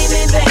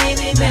 baby,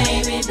 baby,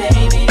 baby,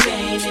 baby, baby,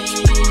 baby,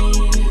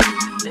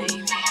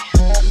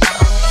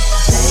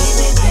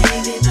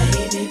 baby,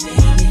 baby,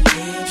 baby.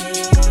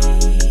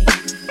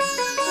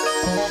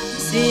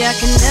 See, I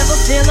can never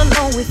feel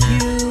alone with you.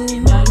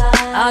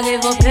 I'll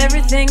give up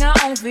everything I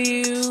own for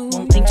you.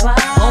 Won't think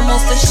twice.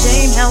 Almost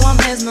ashamed how I'm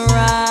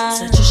mesmerized.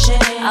 Such a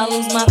shame. I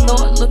lose my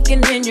thought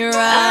looking in your eyes.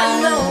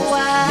 I know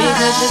why.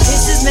 Because your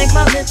kisses make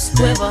my lips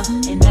quiver,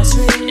 and that's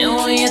real. And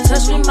when you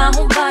touch me, my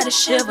whole body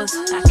shivers.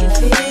 I can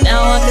feel it.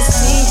 Now I can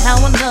see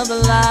how another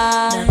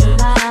lie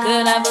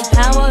could have the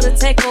power to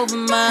take over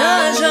mine.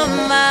 'Cause you're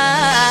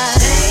mine,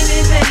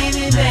 baby,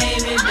 baby,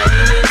 baby, baby,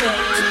 baby.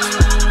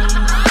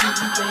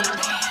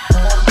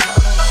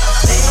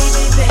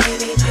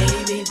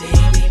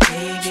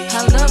 I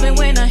love it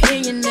when I hear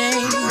your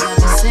name. I'm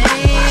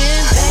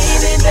saying,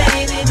 baby,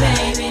 baby,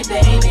 baby,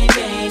 baby,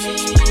 baby,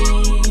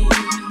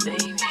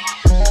 baby,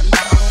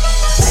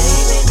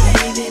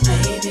 baby,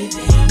 baby,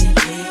 baby,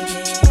 baby.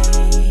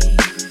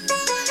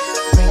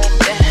 Break it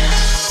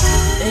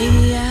down,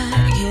 baby. I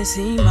can't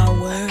see my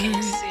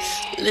words.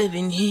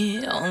 Living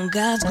here on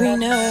God's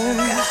green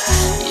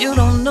earth. You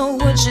don't know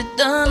what you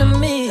done to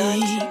me.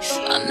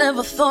 I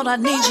never thought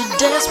I'd need you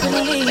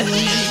desperately.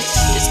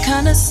 It's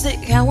kinda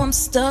sick how I'm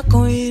stuck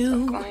on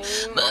you,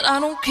 but I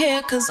don't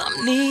care 'cause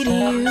I'm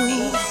needing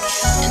you.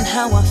 And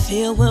how I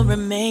feel will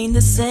remain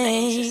the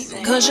same,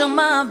 'cause you're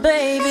my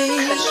baby.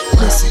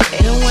 Listen,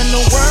 and when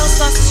the world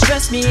starts to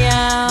stress me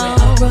out,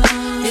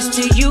 it's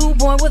to you,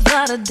 boy,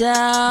 without a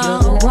doubt.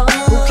 You're the one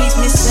who keeps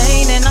me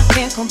sane and I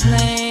can't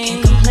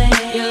complain.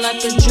 You're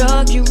like a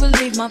drug, you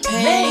relieve my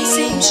pain.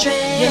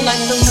 You're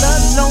like the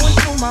blood flowing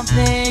through my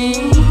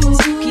veins,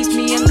 keeps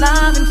me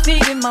alive and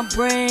feeding my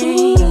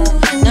brain.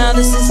 Now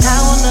this is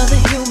how another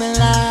human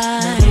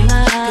life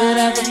could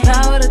have the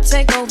power to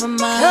take over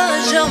mine.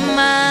 'Cause you're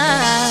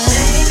mine,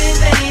 baby,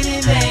 baby,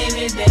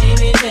 baby,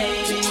 baby,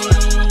 baby, baby,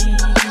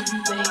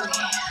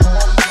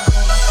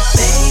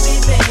 baby,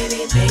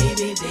 baby,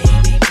 baby,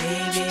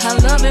 baby. I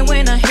love it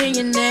when I hear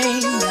your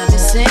name. Got me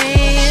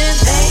saying,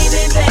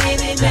 baby,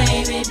 baby,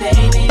 baby,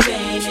 baby,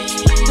 baby.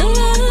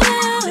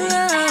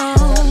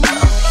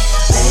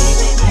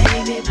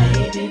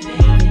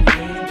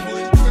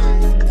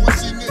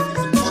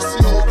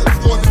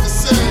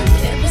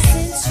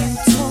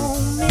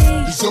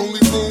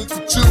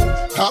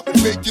 I've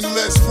been making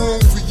less room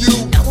for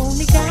you. Now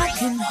only God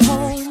can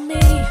hold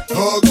me.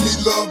 Hug me,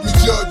 love me,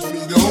 judge me.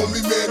 The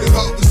only man that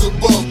hovers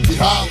above me.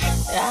 Holla.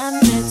 I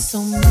met so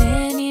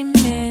many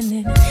men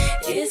and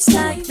it's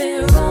like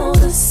they're all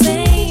the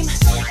same.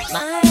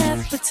 My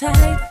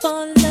appetite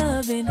for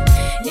loving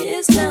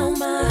is now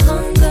my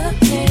hunger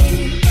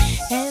pain.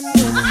 And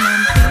when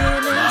I'm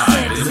feeling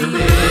sexy,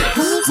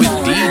 who's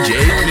with DJ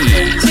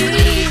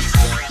Key?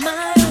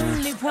 My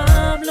only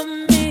problem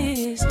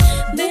is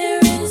their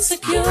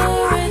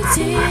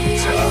insecurity.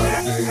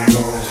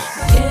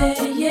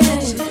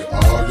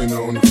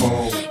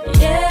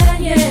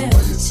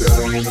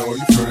 telling all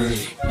your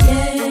friends.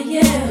 Yeah,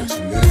 yeah. But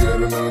you nigga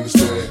don't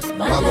understand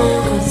my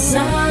love. 'Cause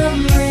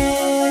I'm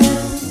real.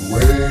 The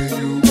way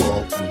you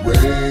walk, the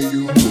way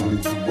you move,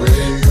 the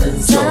way you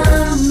talk.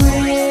 I'm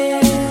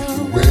real.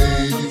 The way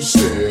you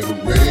stare, the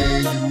way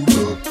you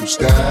look, your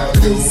style,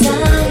 your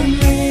hair.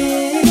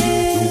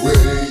 The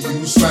way you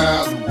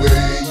smile, the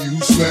way you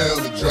smell,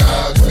 it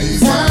drives me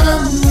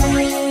wild.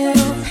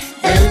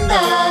 And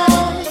I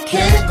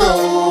can't go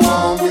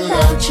on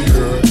without you.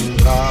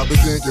 I've been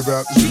thinking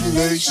about this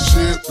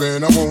relationship,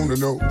 and I wanna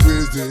know,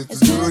 is it as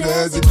good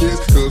as it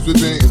gets? Cause we've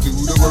been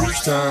through the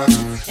worst times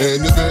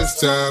and the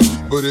best times,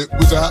 but it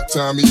was our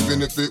time,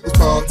 even if it was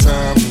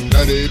part-time.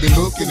 Now they been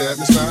looking at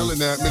me,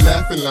 smiling at me,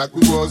 laughing like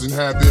we wasn't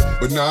happy,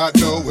 but not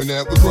knowing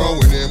that we're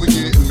growing and we're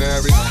getting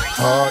married.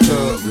 Hard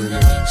loving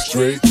and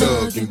straight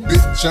thugging,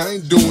 bitch, I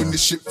ain't doing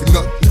this shit for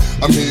nothing.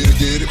 I'm here to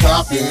get it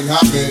poppin',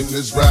 hoppin',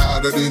 let's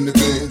ride out in the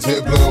Benz,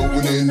 head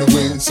blowing in the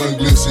wind, sun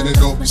glistening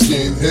on your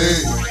skin.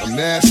 Hey, I'm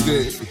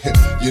nasty,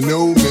 you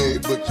know me,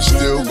 but you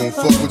still gon'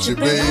 fuck with your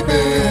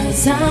baby.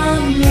 'Cause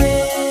I'm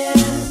real.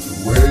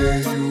 The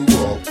way you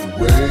walk, the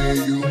way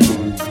you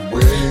move, the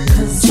way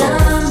you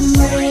talk. I'm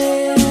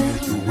real.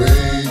 The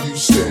way you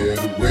stare,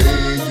 the way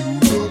you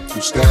look,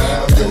 your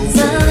style, your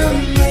hair.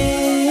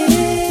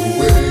 The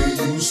way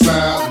you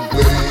smile, the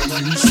way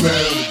you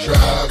smell, it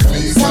drives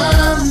me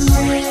wild.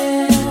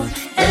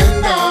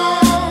 And I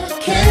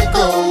can't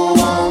go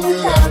on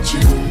without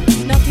you.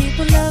 Now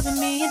people loving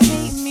me and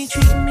hating me,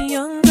 treating me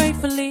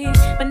ungratefully,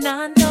 but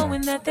not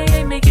knowing that they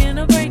ain't making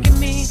or breaking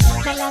me.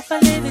 My life I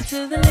live it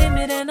to the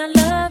limit and I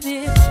love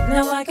it.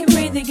 Now I can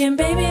breathe again,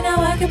 baby,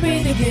 now I can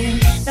breathe again.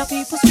 Now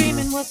people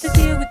screaming what the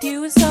deal with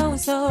you is so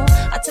and so.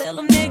 I tell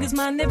them niggas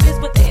mind their biz,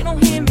 but they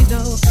don't hear me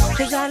though.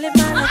 Cause I live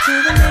my life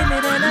to the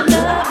limit and I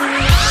love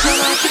it. Now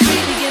I can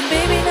breathe again,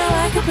 baby, now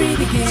I can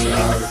breathe again.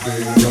 Tired of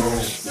being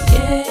alone.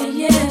 Yeah,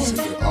 yeah. Sick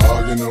of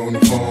arguing on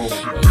the phone.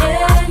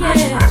 Yeah,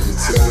 yeah. You're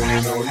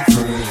telling all your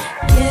friends.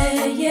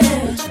 Yeah, yeah.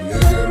 But you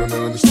nigga don't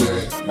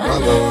understand my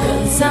love.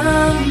 'Cause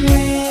I'm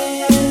real.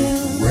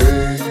 The way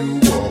you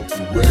walk,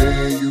 the way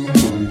you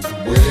move, the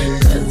way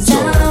you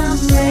talk. I'm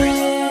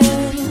real.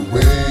 The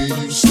way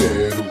you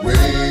stare, the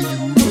way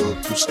you look,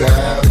 your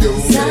style, your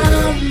hair.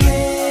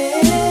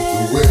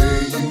 The way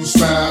you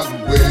smile, the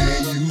way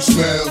you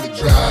smell, it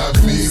drives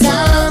me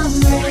wild.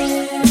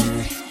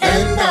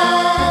 And I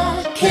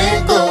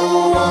can't go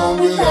on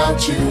without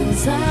you.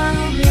 The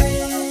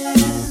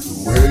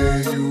way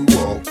you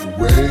walk, the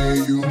way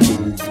you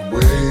move, the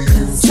way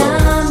you talk.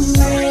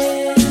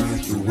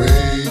 The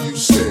way you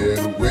stare,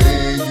 the way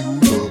you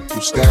look,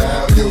 your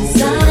style, your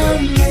hair.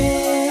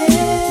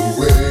 The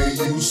way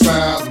you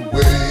smile, the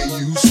way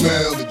you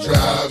smell, it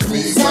drives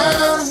me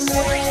wild.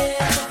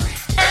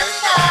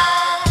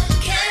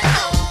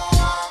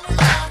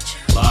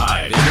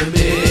 Live in the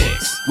mix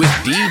with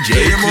DJ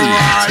Hey, Key.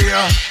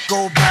 Mariah, go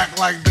back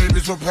like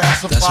babies with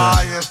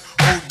pacifiers.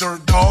 Old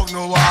dirt dog,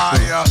 no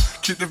liar.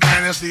 Keep the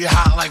fantasy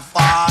hot like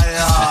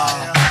fire.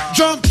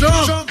 Jump,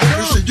 jump, let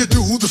me see you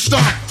do the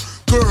stomp.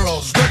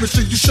 Girls, let me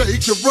see you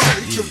shake your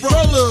right. Your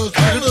brothers,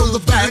 get it from the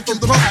back and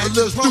the front.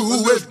 Let's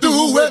do it,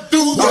 do it,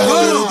 do it. I'm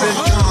a little bit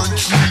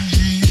country,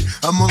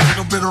 I'm a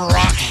little bit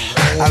rock.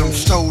 I don't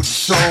soul to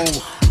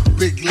soul.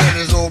 Big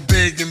letters all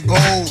big and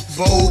bold.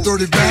 Bold,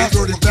 dirty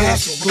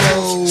bass,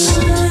 glow.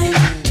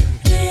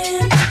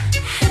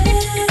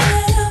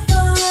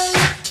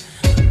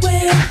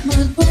 My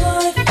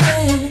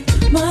boyfriend,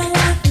 my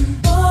life and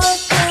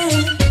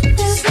boyfriend.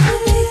 There's no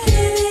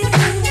beginning,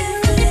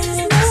 there's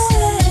no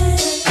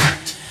end.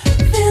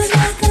 Feels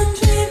like I'm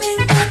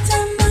dreaming, but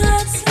I'm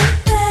not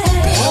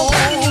sleeping.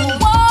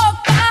 Walk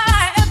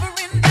by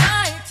every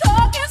night,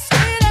 talking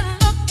sweet and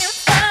looking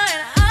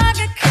fine. I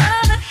get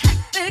kinda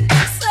hectic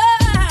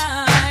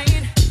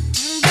inside.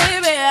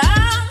 Baby,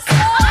 I'm so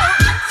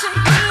into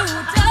you.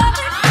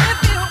 Darling, if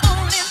you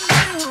only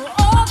knew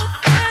all the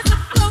things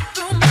that flow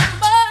through my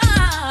mind.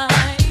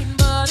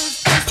 But it's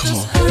just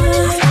as hard.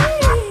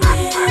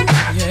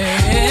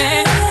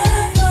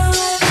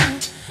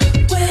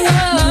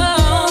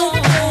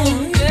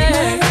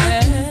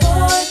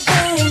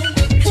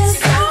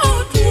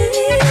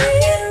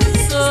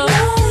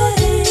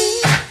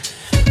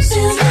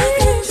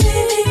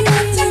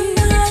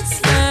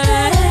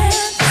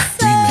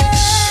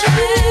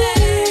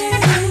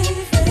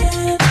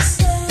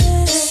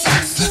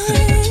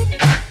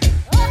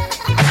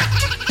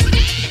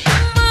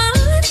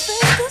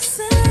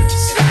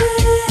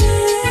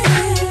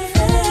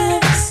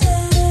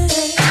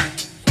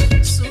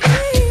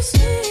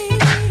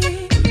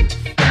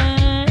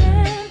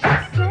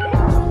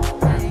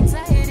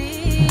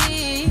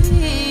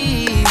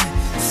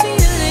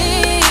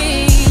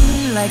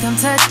 Like I'm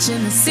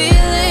touching the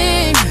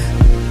ceiling.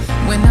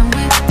 When I'm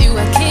with you,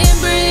 I can't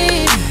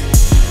breathe.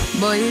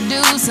 Boy, you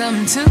do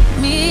something to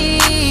me.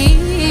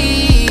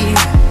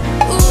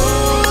 Ooh,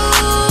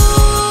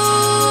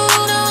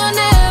 no, I'll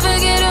never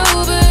get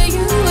over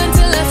you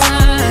until I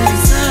find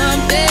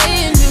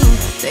something new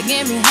that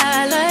get me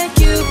high like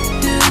you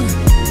do.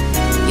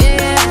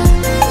 Yeah.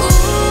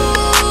 Ooh,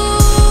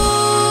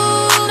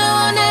 no,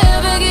 I'll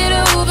never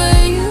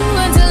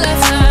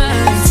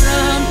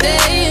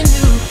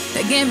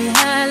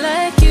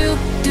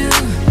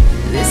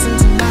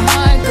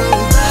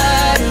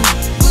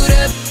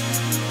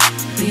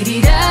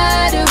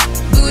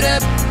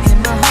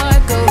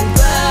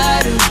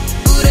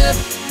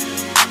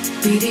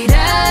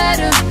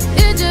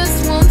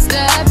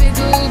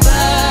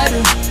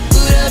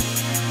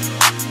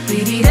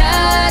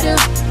da-do,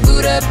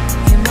 boot up,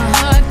 and my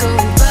heart go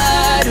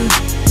ba-do,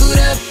 boot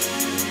up,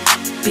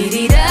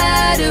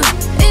 biddy-da-do,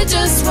 it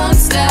just won't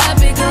stop,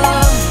 it go.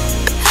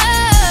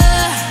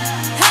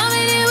 How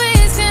many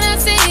ways can I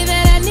say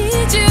that I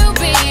need you,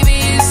 baby?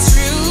 It's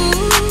true.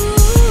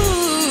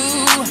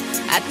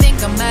 I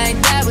think I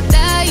might die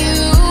without you.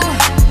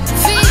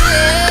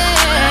 Feeling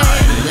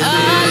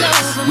all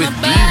over with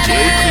my DJ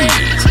body.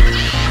 Keys.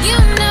 You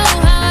know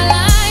how I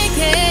like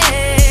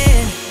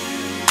it.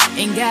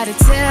 Ain't gotta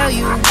tell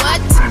you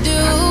what to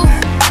do.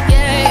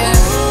 Yeah.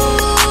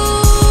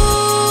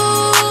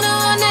 No,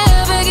 I'll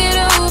never get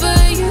over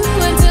you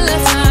until I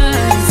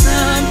find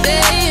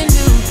something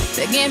new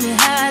that get me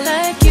high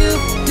like you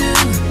do.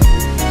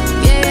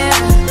 Yeah.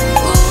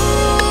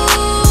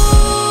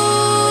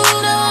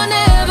 No, I'll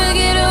never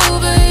get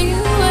over you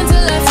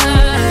until I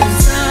find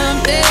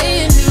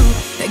something new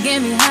that get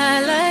me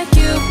high like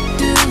you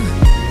do.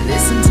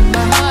 Listen to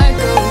my heart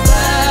go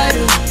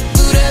ba-do,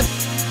 boot up,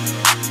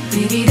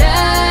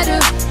 biddy-da-do,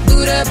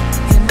 boot up,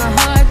 and my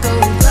heart go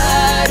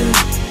ba-do,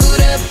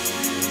 boot up,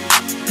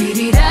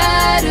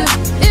 biddy-da-do,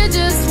 it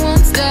just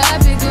won't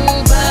stop, it go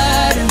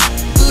ba-do,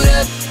 boot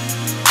up,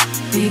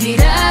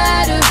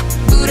 biddy-da-do,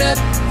 boot up,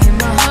 and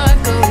my heart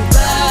go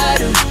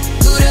ba-do,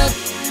 boot up,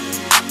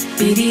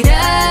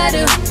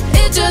 biddy-da-do,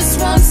 it just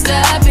won't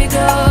stop, it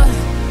go.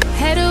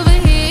 Head over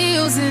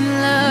heels in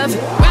love,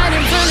 right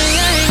in front of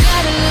you, ain't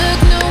gotta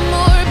look no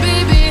more,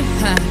 baby.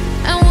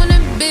 I wanna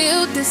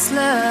build this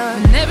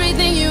love, and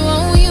everything you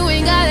own, you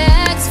ain't gotta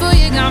ask for.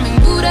 You got me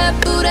boot up,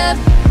 boot up,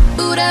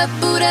 boot up,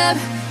 boot up.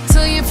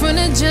 So you from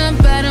the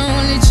jump, I don't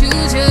only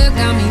choose you.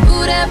 Got me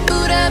boot up,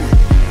 boot up,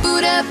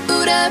 boot up,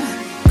 boot up.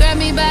 Grab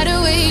me by the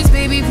waist,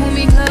 baby, pull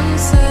me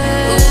closer.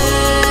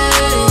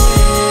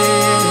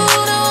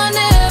 No, I'll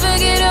never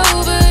get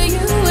over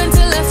you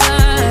until I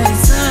find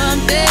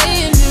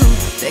something new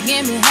that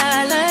get me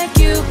high like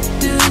you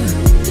do.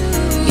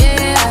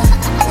 Yeah.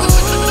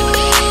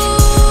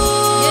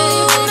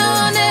 No,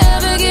 I'll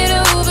never get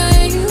over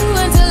you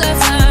until I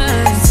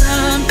find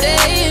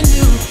something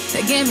new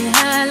that get me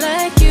high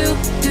like you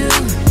do.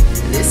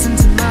 Listen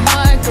to my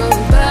heart go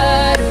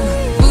ba-do,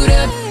 boot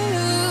up,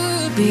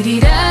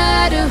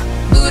 biddy-da-do,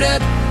 boot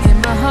up, and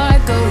my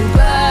heart go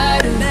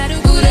ba-do,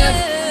 boot up,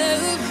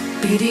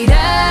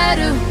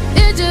 biddy-da-do,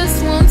 it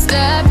just won't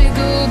stop, it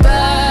go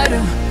ba-do,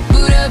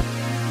 boot up,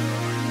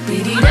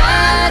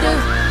 biddy-da-do,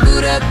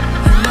 boot up,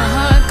 and my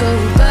heart go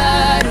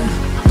ba-do,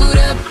 boot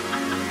up,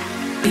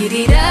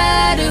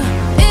 biddy-da-do,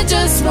 it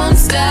just won't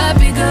stop,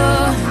 it go.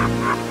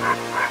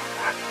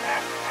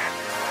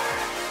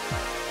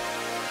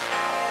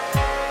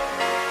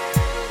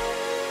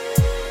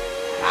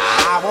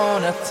 I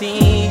wanna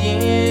tease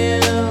you,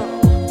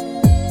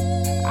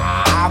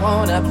 I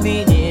wanna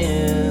please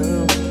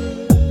you,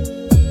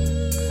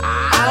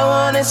 I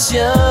wanna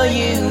show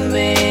you,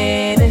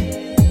 baby,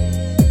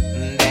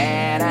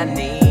 that I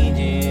need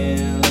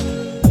you.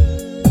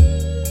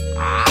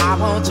 I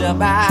want your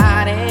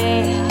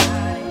body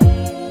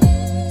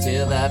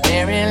till the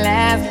very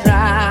last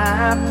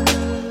drop.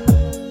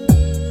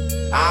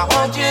 I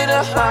want you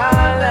to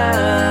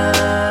holler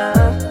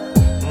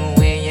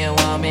when you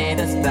want me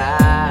to stop.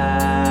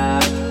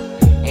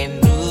 And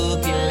who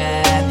can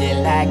love you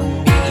like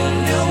me?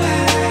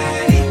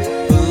 Nobody.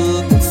 Who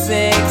can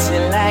sex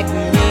you like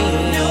me?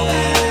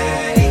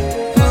 Nobody.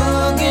 Who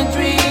can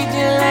treat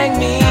you like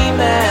me,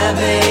 my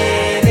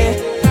baby?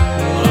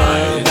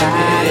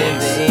 Nobody,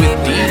 baby. With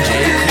DJ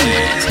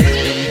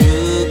Keys. Who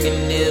can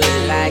do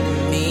it like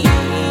me?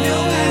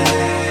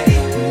 Nobody.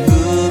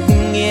 Who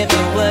can give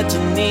you what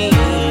you need?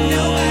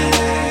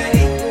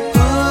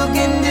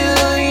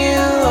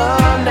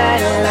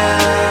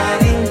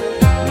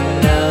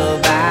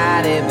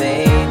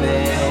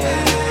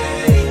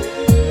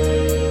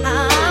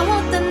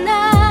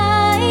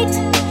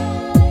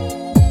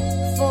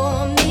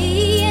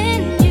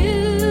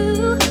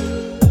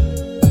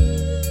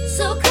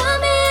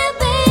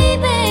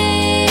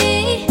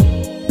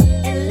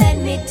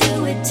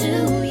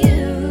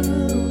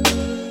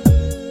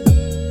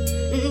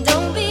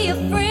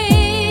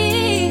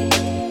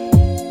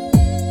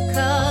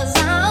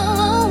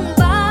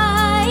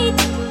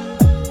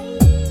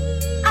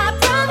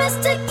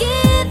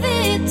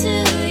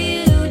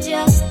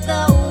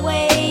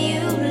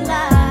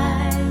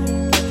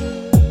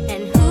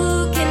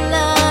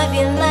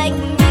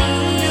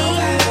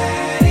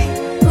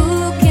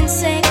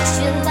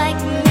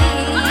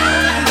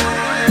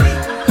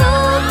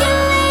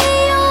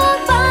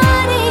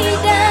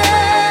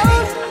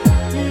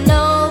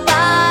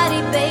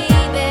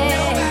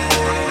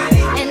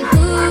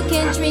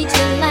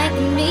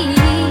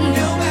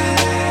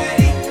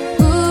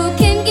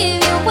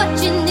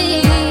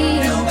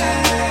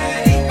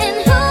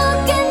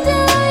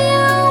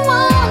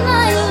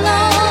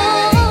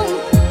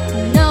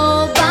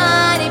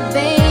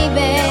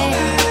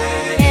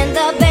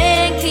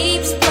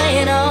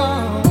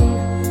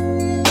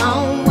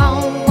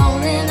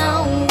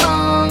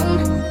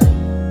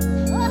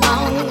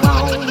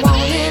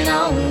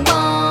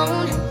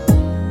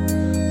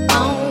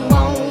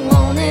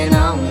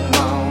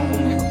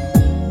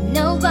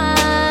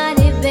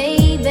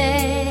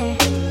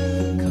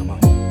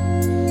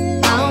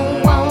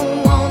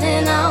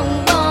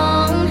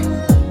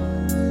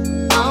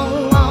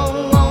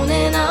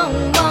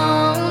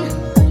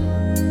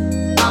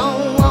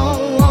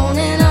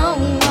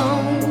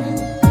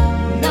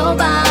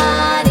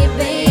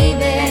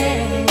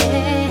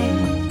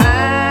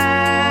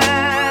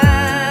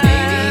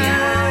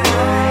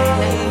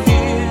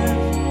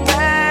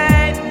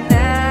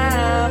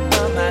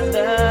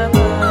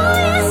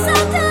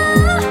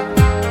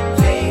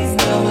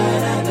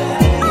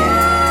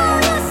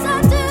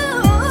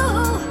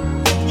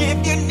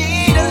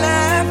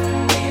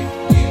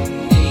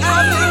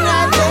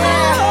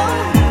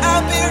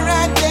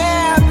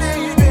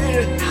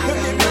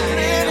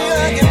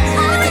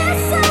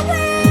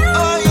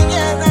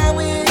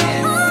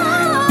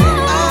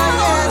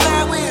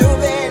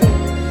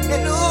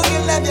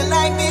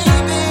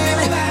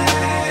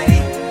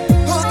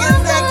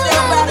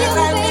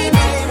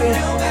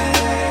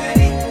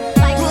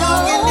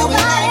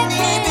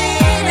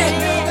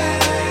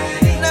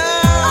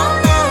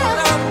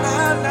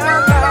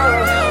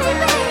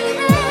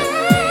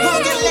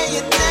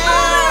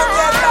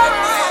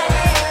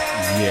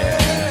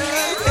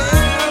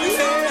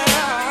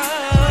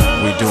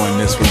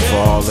 for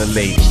all the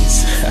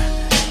ladies.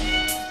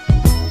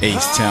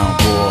 H-Town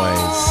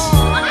boys.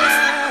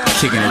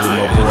 Kicking it with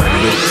my boy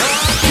Luke.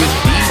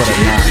 For the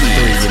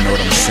 9-3, you know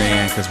what I'm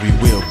saying? Cause we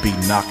will be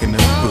knocking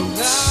the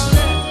boots.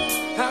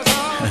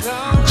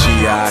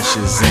 G.I.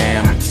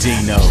 Shazam,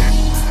 Dino.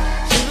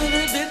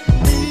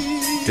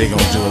 They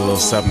gon' do a little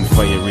something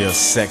for you real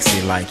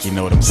sexy like, you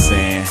know what I'm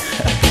saying?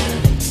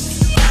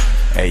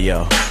 Hey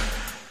yo,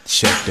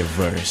 check the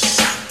verse.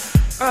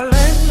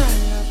 Last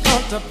night I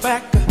thought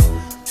back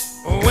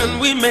when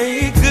we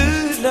made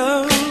good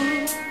love,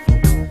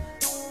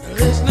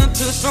 listening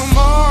to some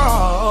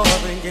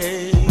Marvin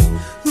Gaye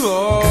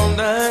all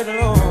night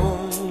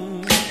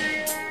long.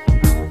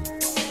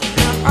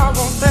 Now I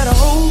want that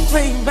old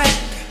thing back,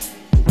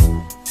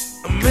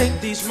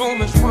 make these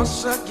moments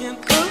once again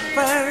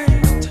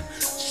perfect.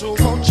 So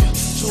won't you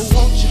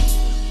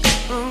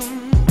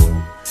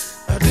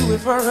do it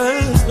for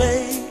us,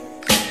 babe?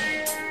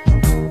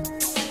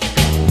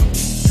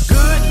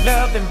 Good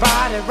loving,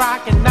 body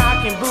rocking,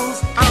 knocking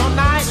boots all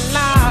night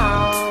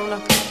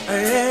long.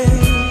 Hey.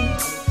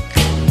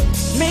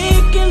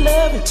 Making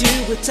love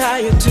until we're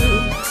tired to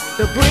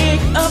the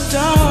break of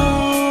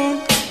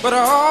dawn. But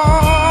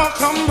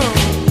come on,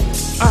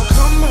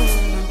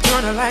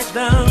 turn the lights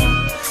down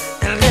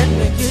and let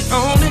me get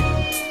on it.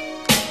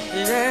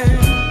 Yeah.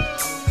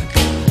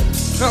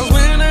 Cause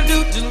when I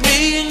do just me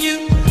and you,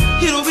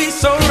 it'll be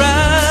so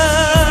right.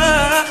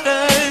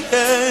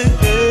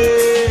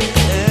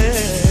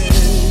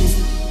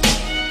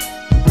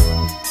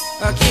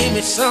 Give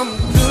me some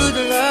good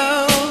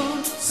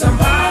love.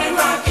 Somebody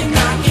rockin',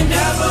 knockin'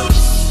 their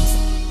boots.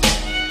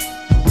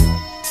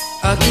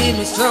 Give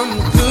me some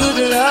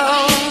good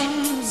love.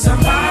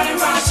 Somebody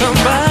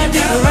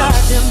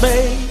rockin',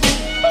 baby.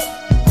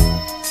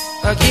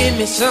 Give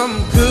me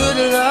some good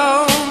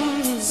love.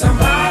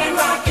 Somebody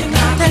rockin',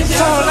 that's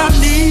all I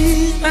need.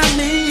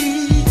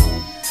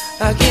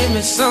 Give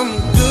me some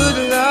good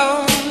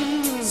love.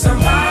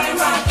 Somebody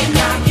rockin',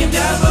 knockin'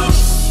 their boots.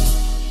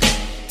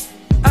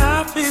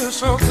 I feel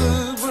so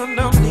good when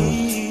I'm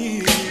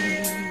near.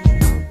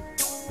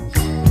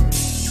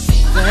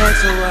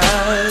 That's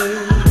why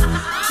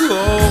you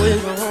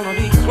always wanna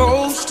be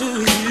close to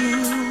you.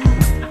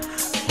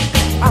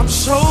 I'm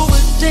so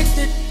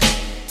addicted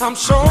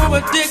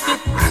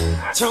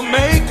to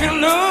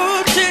making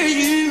love to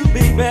you,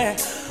 baby.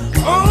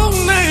 All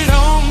night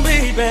long,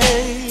 baby.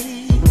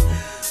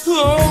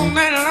 All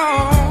night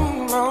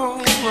long, long.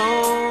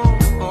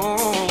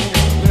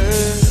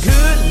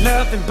 Good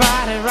loving,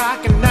 body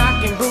rocking,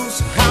 knocking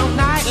boots all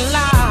night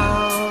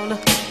long.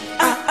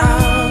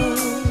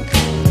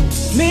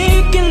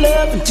 Making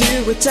love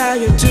until we're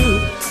tired to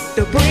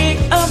the break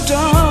of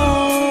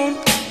dawn.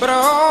 But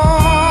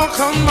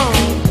come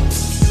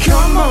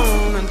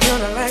on and turn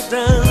the lights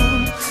down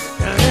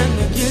and let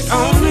me get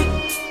on it.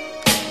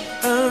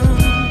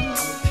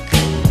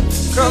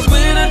 Cause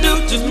when I do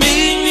just me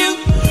and you,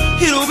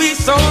 it'll be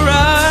so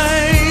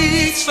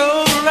right,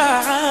 so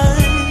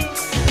right,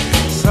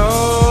 so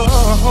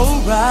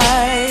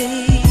right.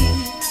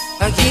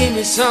 Give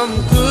me some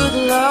good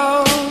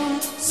love.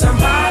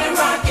 Somebody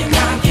rockin',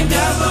 knockin'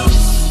 their boots.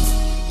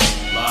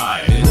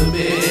 Live in the mix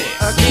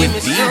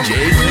with DJ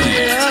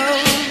Phoenix.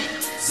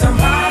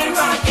 Somebody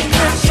rockin',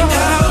 knockin'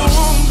 their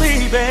boots,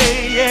 baby,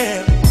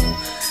 yeah.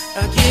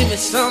 Give me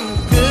some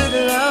good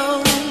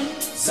love.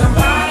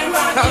 Somebody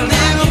rockin',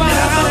 knockin'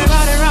 their boots.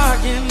 Somebody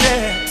rockin',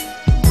 yeah.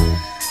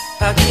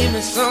 Give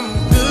me some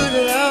good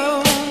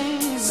love.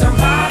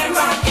 Somebody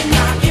rockin',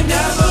 knockin'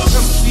 their boots.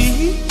 Some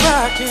sweet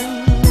rockin'.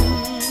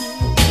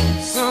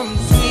 Some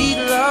sweet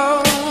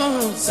love.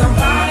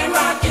 Somebody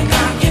rockin',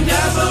 knockin'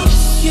 their boots.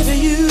 Giving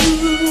you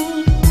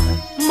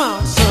my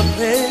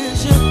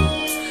pleasure.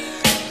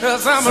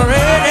 Cause I'm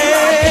ready.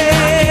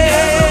 Yeah.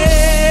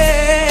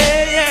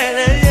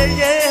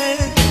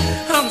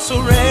 I'm so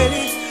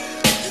ready.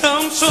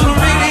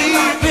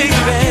 Baby,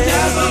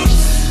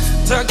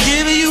 to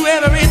give you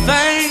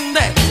everything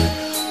that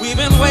we've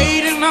been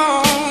waiting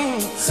on.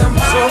 So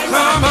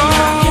come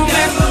on,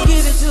 let's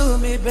give it to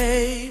me,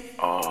 babe.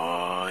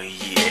 Oh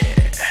yeah.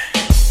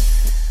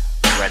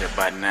 Right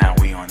about now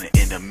we on the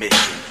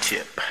intermission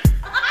tip.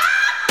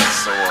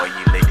 So all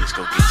you ladies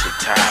go get your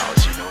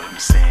towels, you know what I'm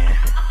saying?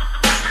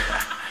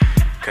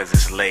 Cause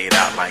it's laid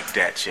out like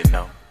that, you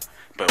know.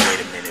 But wait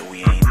a minute,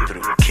 we ain't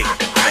through. Kick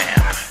the fam.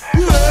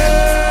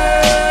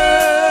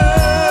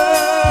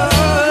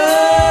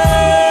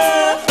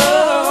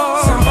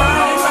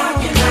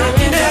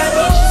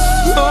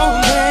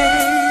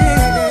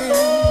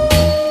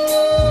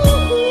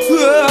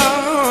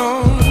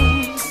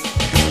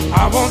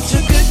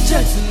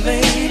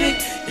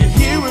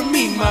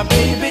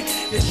 Baby,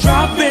 it's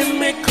driving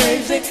me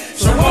crazy.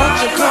 So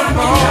won't you come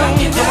on?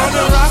 Come on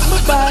and rock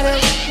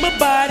my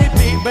body,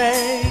 baby.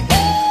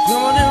 Come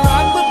on and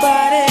rock my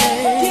body.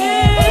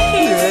 Yeah.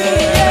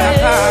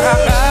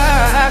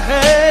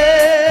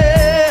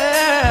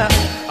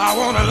 I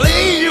wanna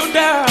lay you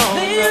down.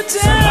 And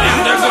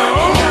to go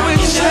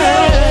with you.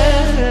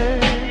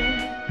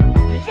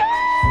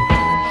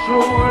 So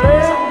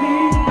let me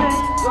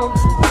make some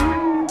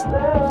sweet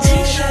love.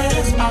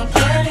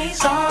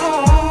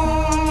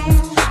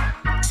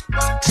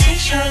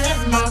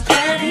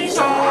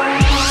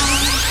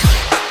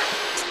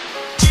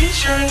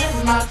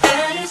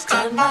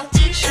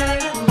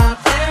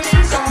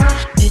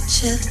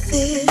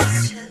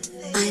 this.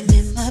 I'm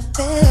in my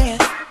bed,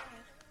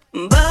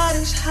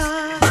 body's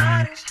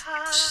hot,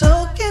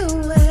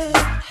 soaking wet,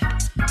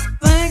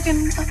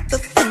 thinking of the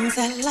things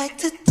I like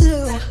to do.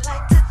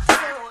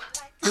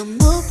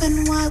 I'm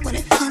open wide when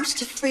it comes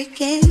to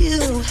freaking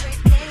you.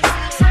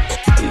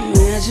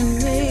 Imagine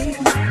me,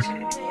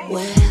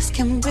 wet as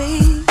can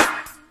be,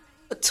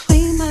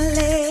 between my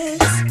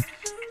legs,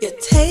 you're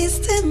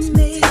tasting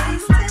me.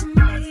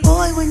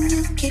 Boy, when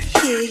you get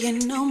here, you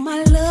know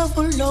my love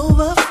will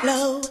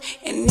overflow.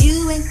 And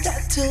you ain't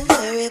got to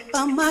worry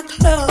about my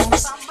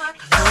clothes,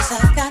 'cause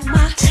I got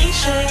my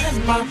t-shirt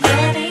and my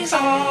panties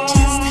on.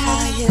 Just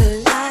how you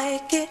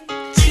like it.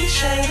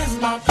 T-shirt and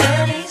my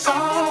panties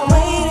on.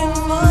 Waiting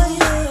for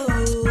you.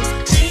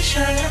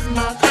 T-shirt and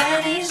my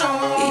panties on.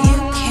 You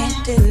can't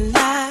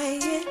deny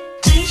it.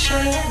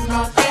 T-shirt and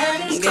my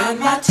panties on. Got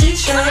my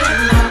t-shirt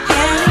and my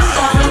panties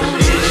on.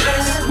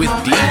 With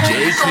DJ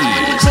Key.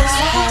 Just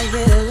how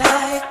you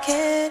like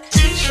it.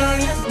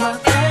 T-shirt and my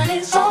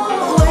panties on.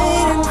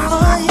 Waiting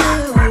for you.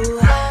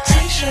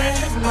 T-shirt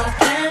and my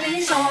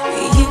panties on.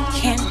 You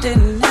can't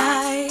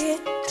deny it.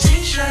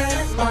 T-shirt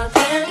and my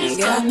panties on.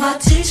 Got my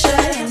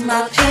t-shirt and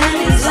my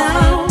panties on.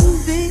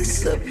 Don't be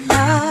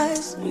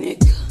surprised when you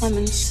come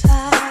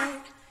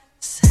inside.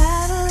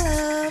 Saddle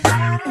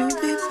up and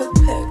be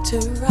prepared to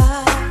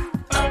ride.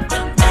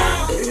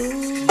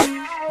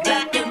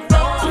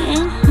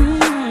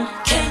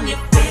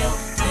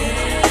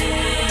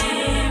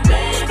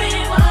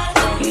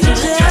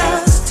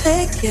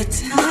 Your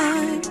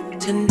time,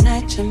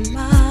 tonight you're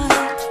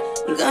mine.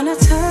 Gonna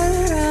turn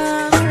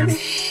around,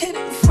 hit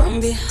it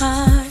from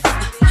behind.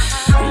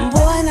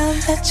 Boy, now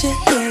that you're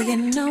here, you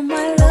know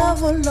my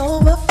love will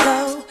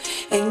overflow.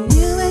 And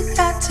you ain't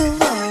got to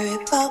worry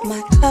about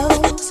my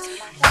clothes,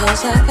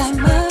 'cause I got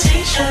my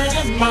t-shirt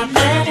and my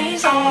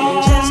panties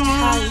on. Just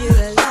how you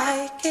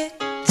like it.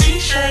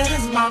 T-shirt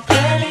and my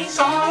panties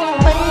on.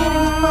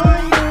 Waiting for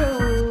you.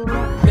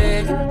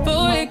 Begging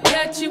for it,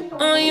 got you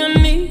on your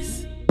knees.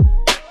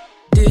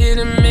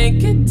 Didn't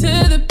make it to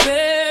the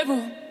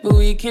bedroom, but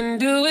we can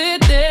do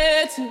it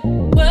there too.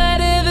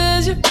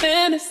 Whatever's your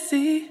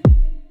fantasy,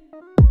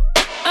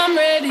 I'm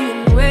ready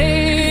and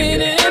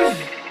waiting.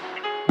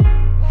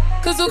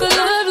 'Cause who could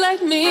love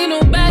like me?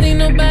 Nobody,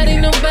 nobody,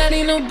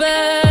 nobody,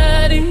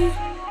 nobody.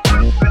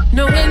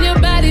 Knowing your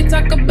body,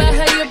 talk about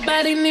how your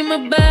body need my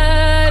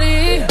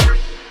body.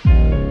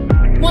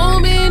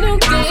 Won't be no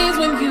games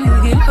when you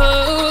get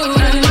home.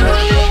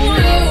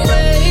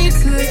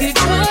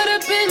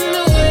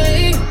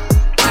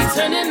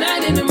 Turn the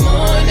night in the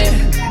morning.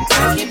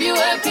 Keep you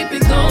up, keep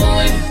it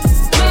going.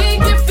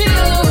 Make you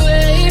feel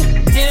away.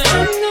 Yeah,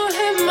 I'm gonna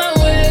have my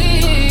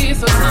way.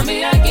 So tell me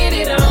I get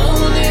it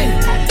on it.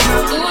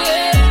 Ooh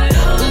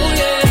yeah, ooh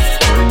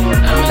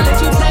yeah. I'ma let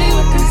you play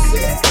with this.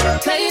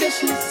 Play this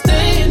shit,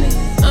 stay in it.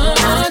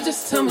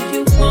 Just tell me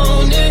you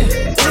want it.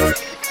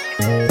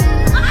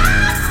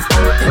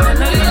 And I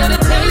know you got a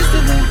taste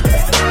of it.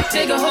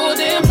 Take a whole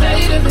damn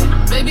plate of it.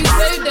 Baby,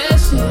 save that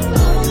shit.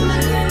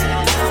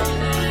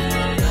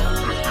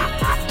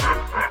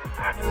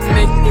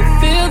 Make me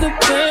feel the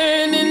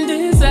burning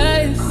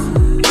desires,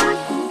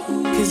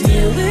 'cause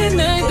you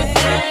ignite the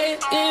fire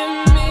in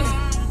me.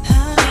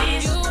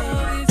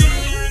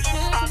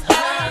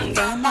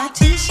 Got my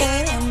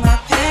t-shirt and my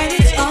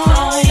panties on.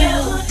 Yeah,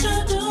 what you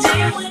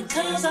doing?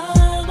 'Cause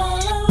I'm all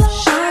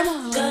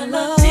alone. Got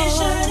my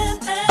t-shirt and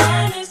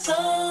panties on.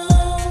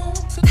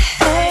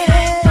 Hey,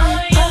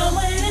 I'm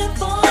waiting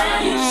for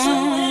you. So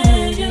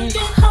when you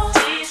get home,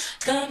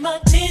 got my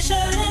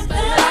t-shirt and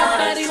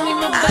panties on.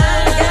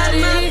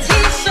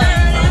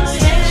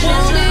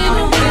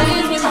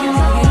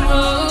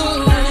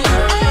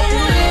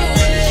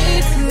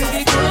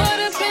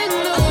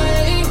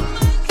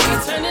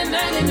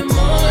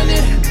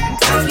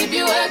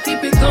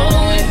 Keep it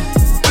going,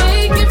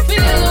 make you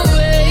feel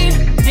away.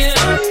 Yeah,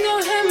 I'm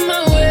gonna have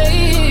my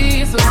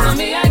way. So tell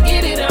me I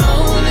get it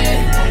on it.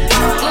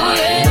 Oh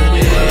yeah,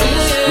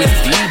 with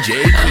DJ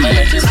I'ma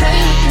let you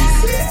play this,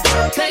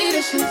 play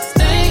this shit,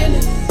 stay in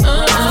it.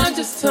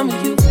 Just tell me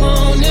you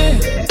want it.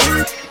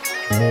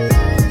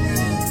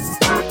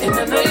 And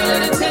I know you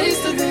let a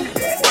taste of it.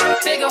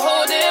 Take a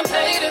whole damn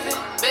plate of it,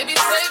 baby,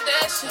 save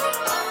that shit.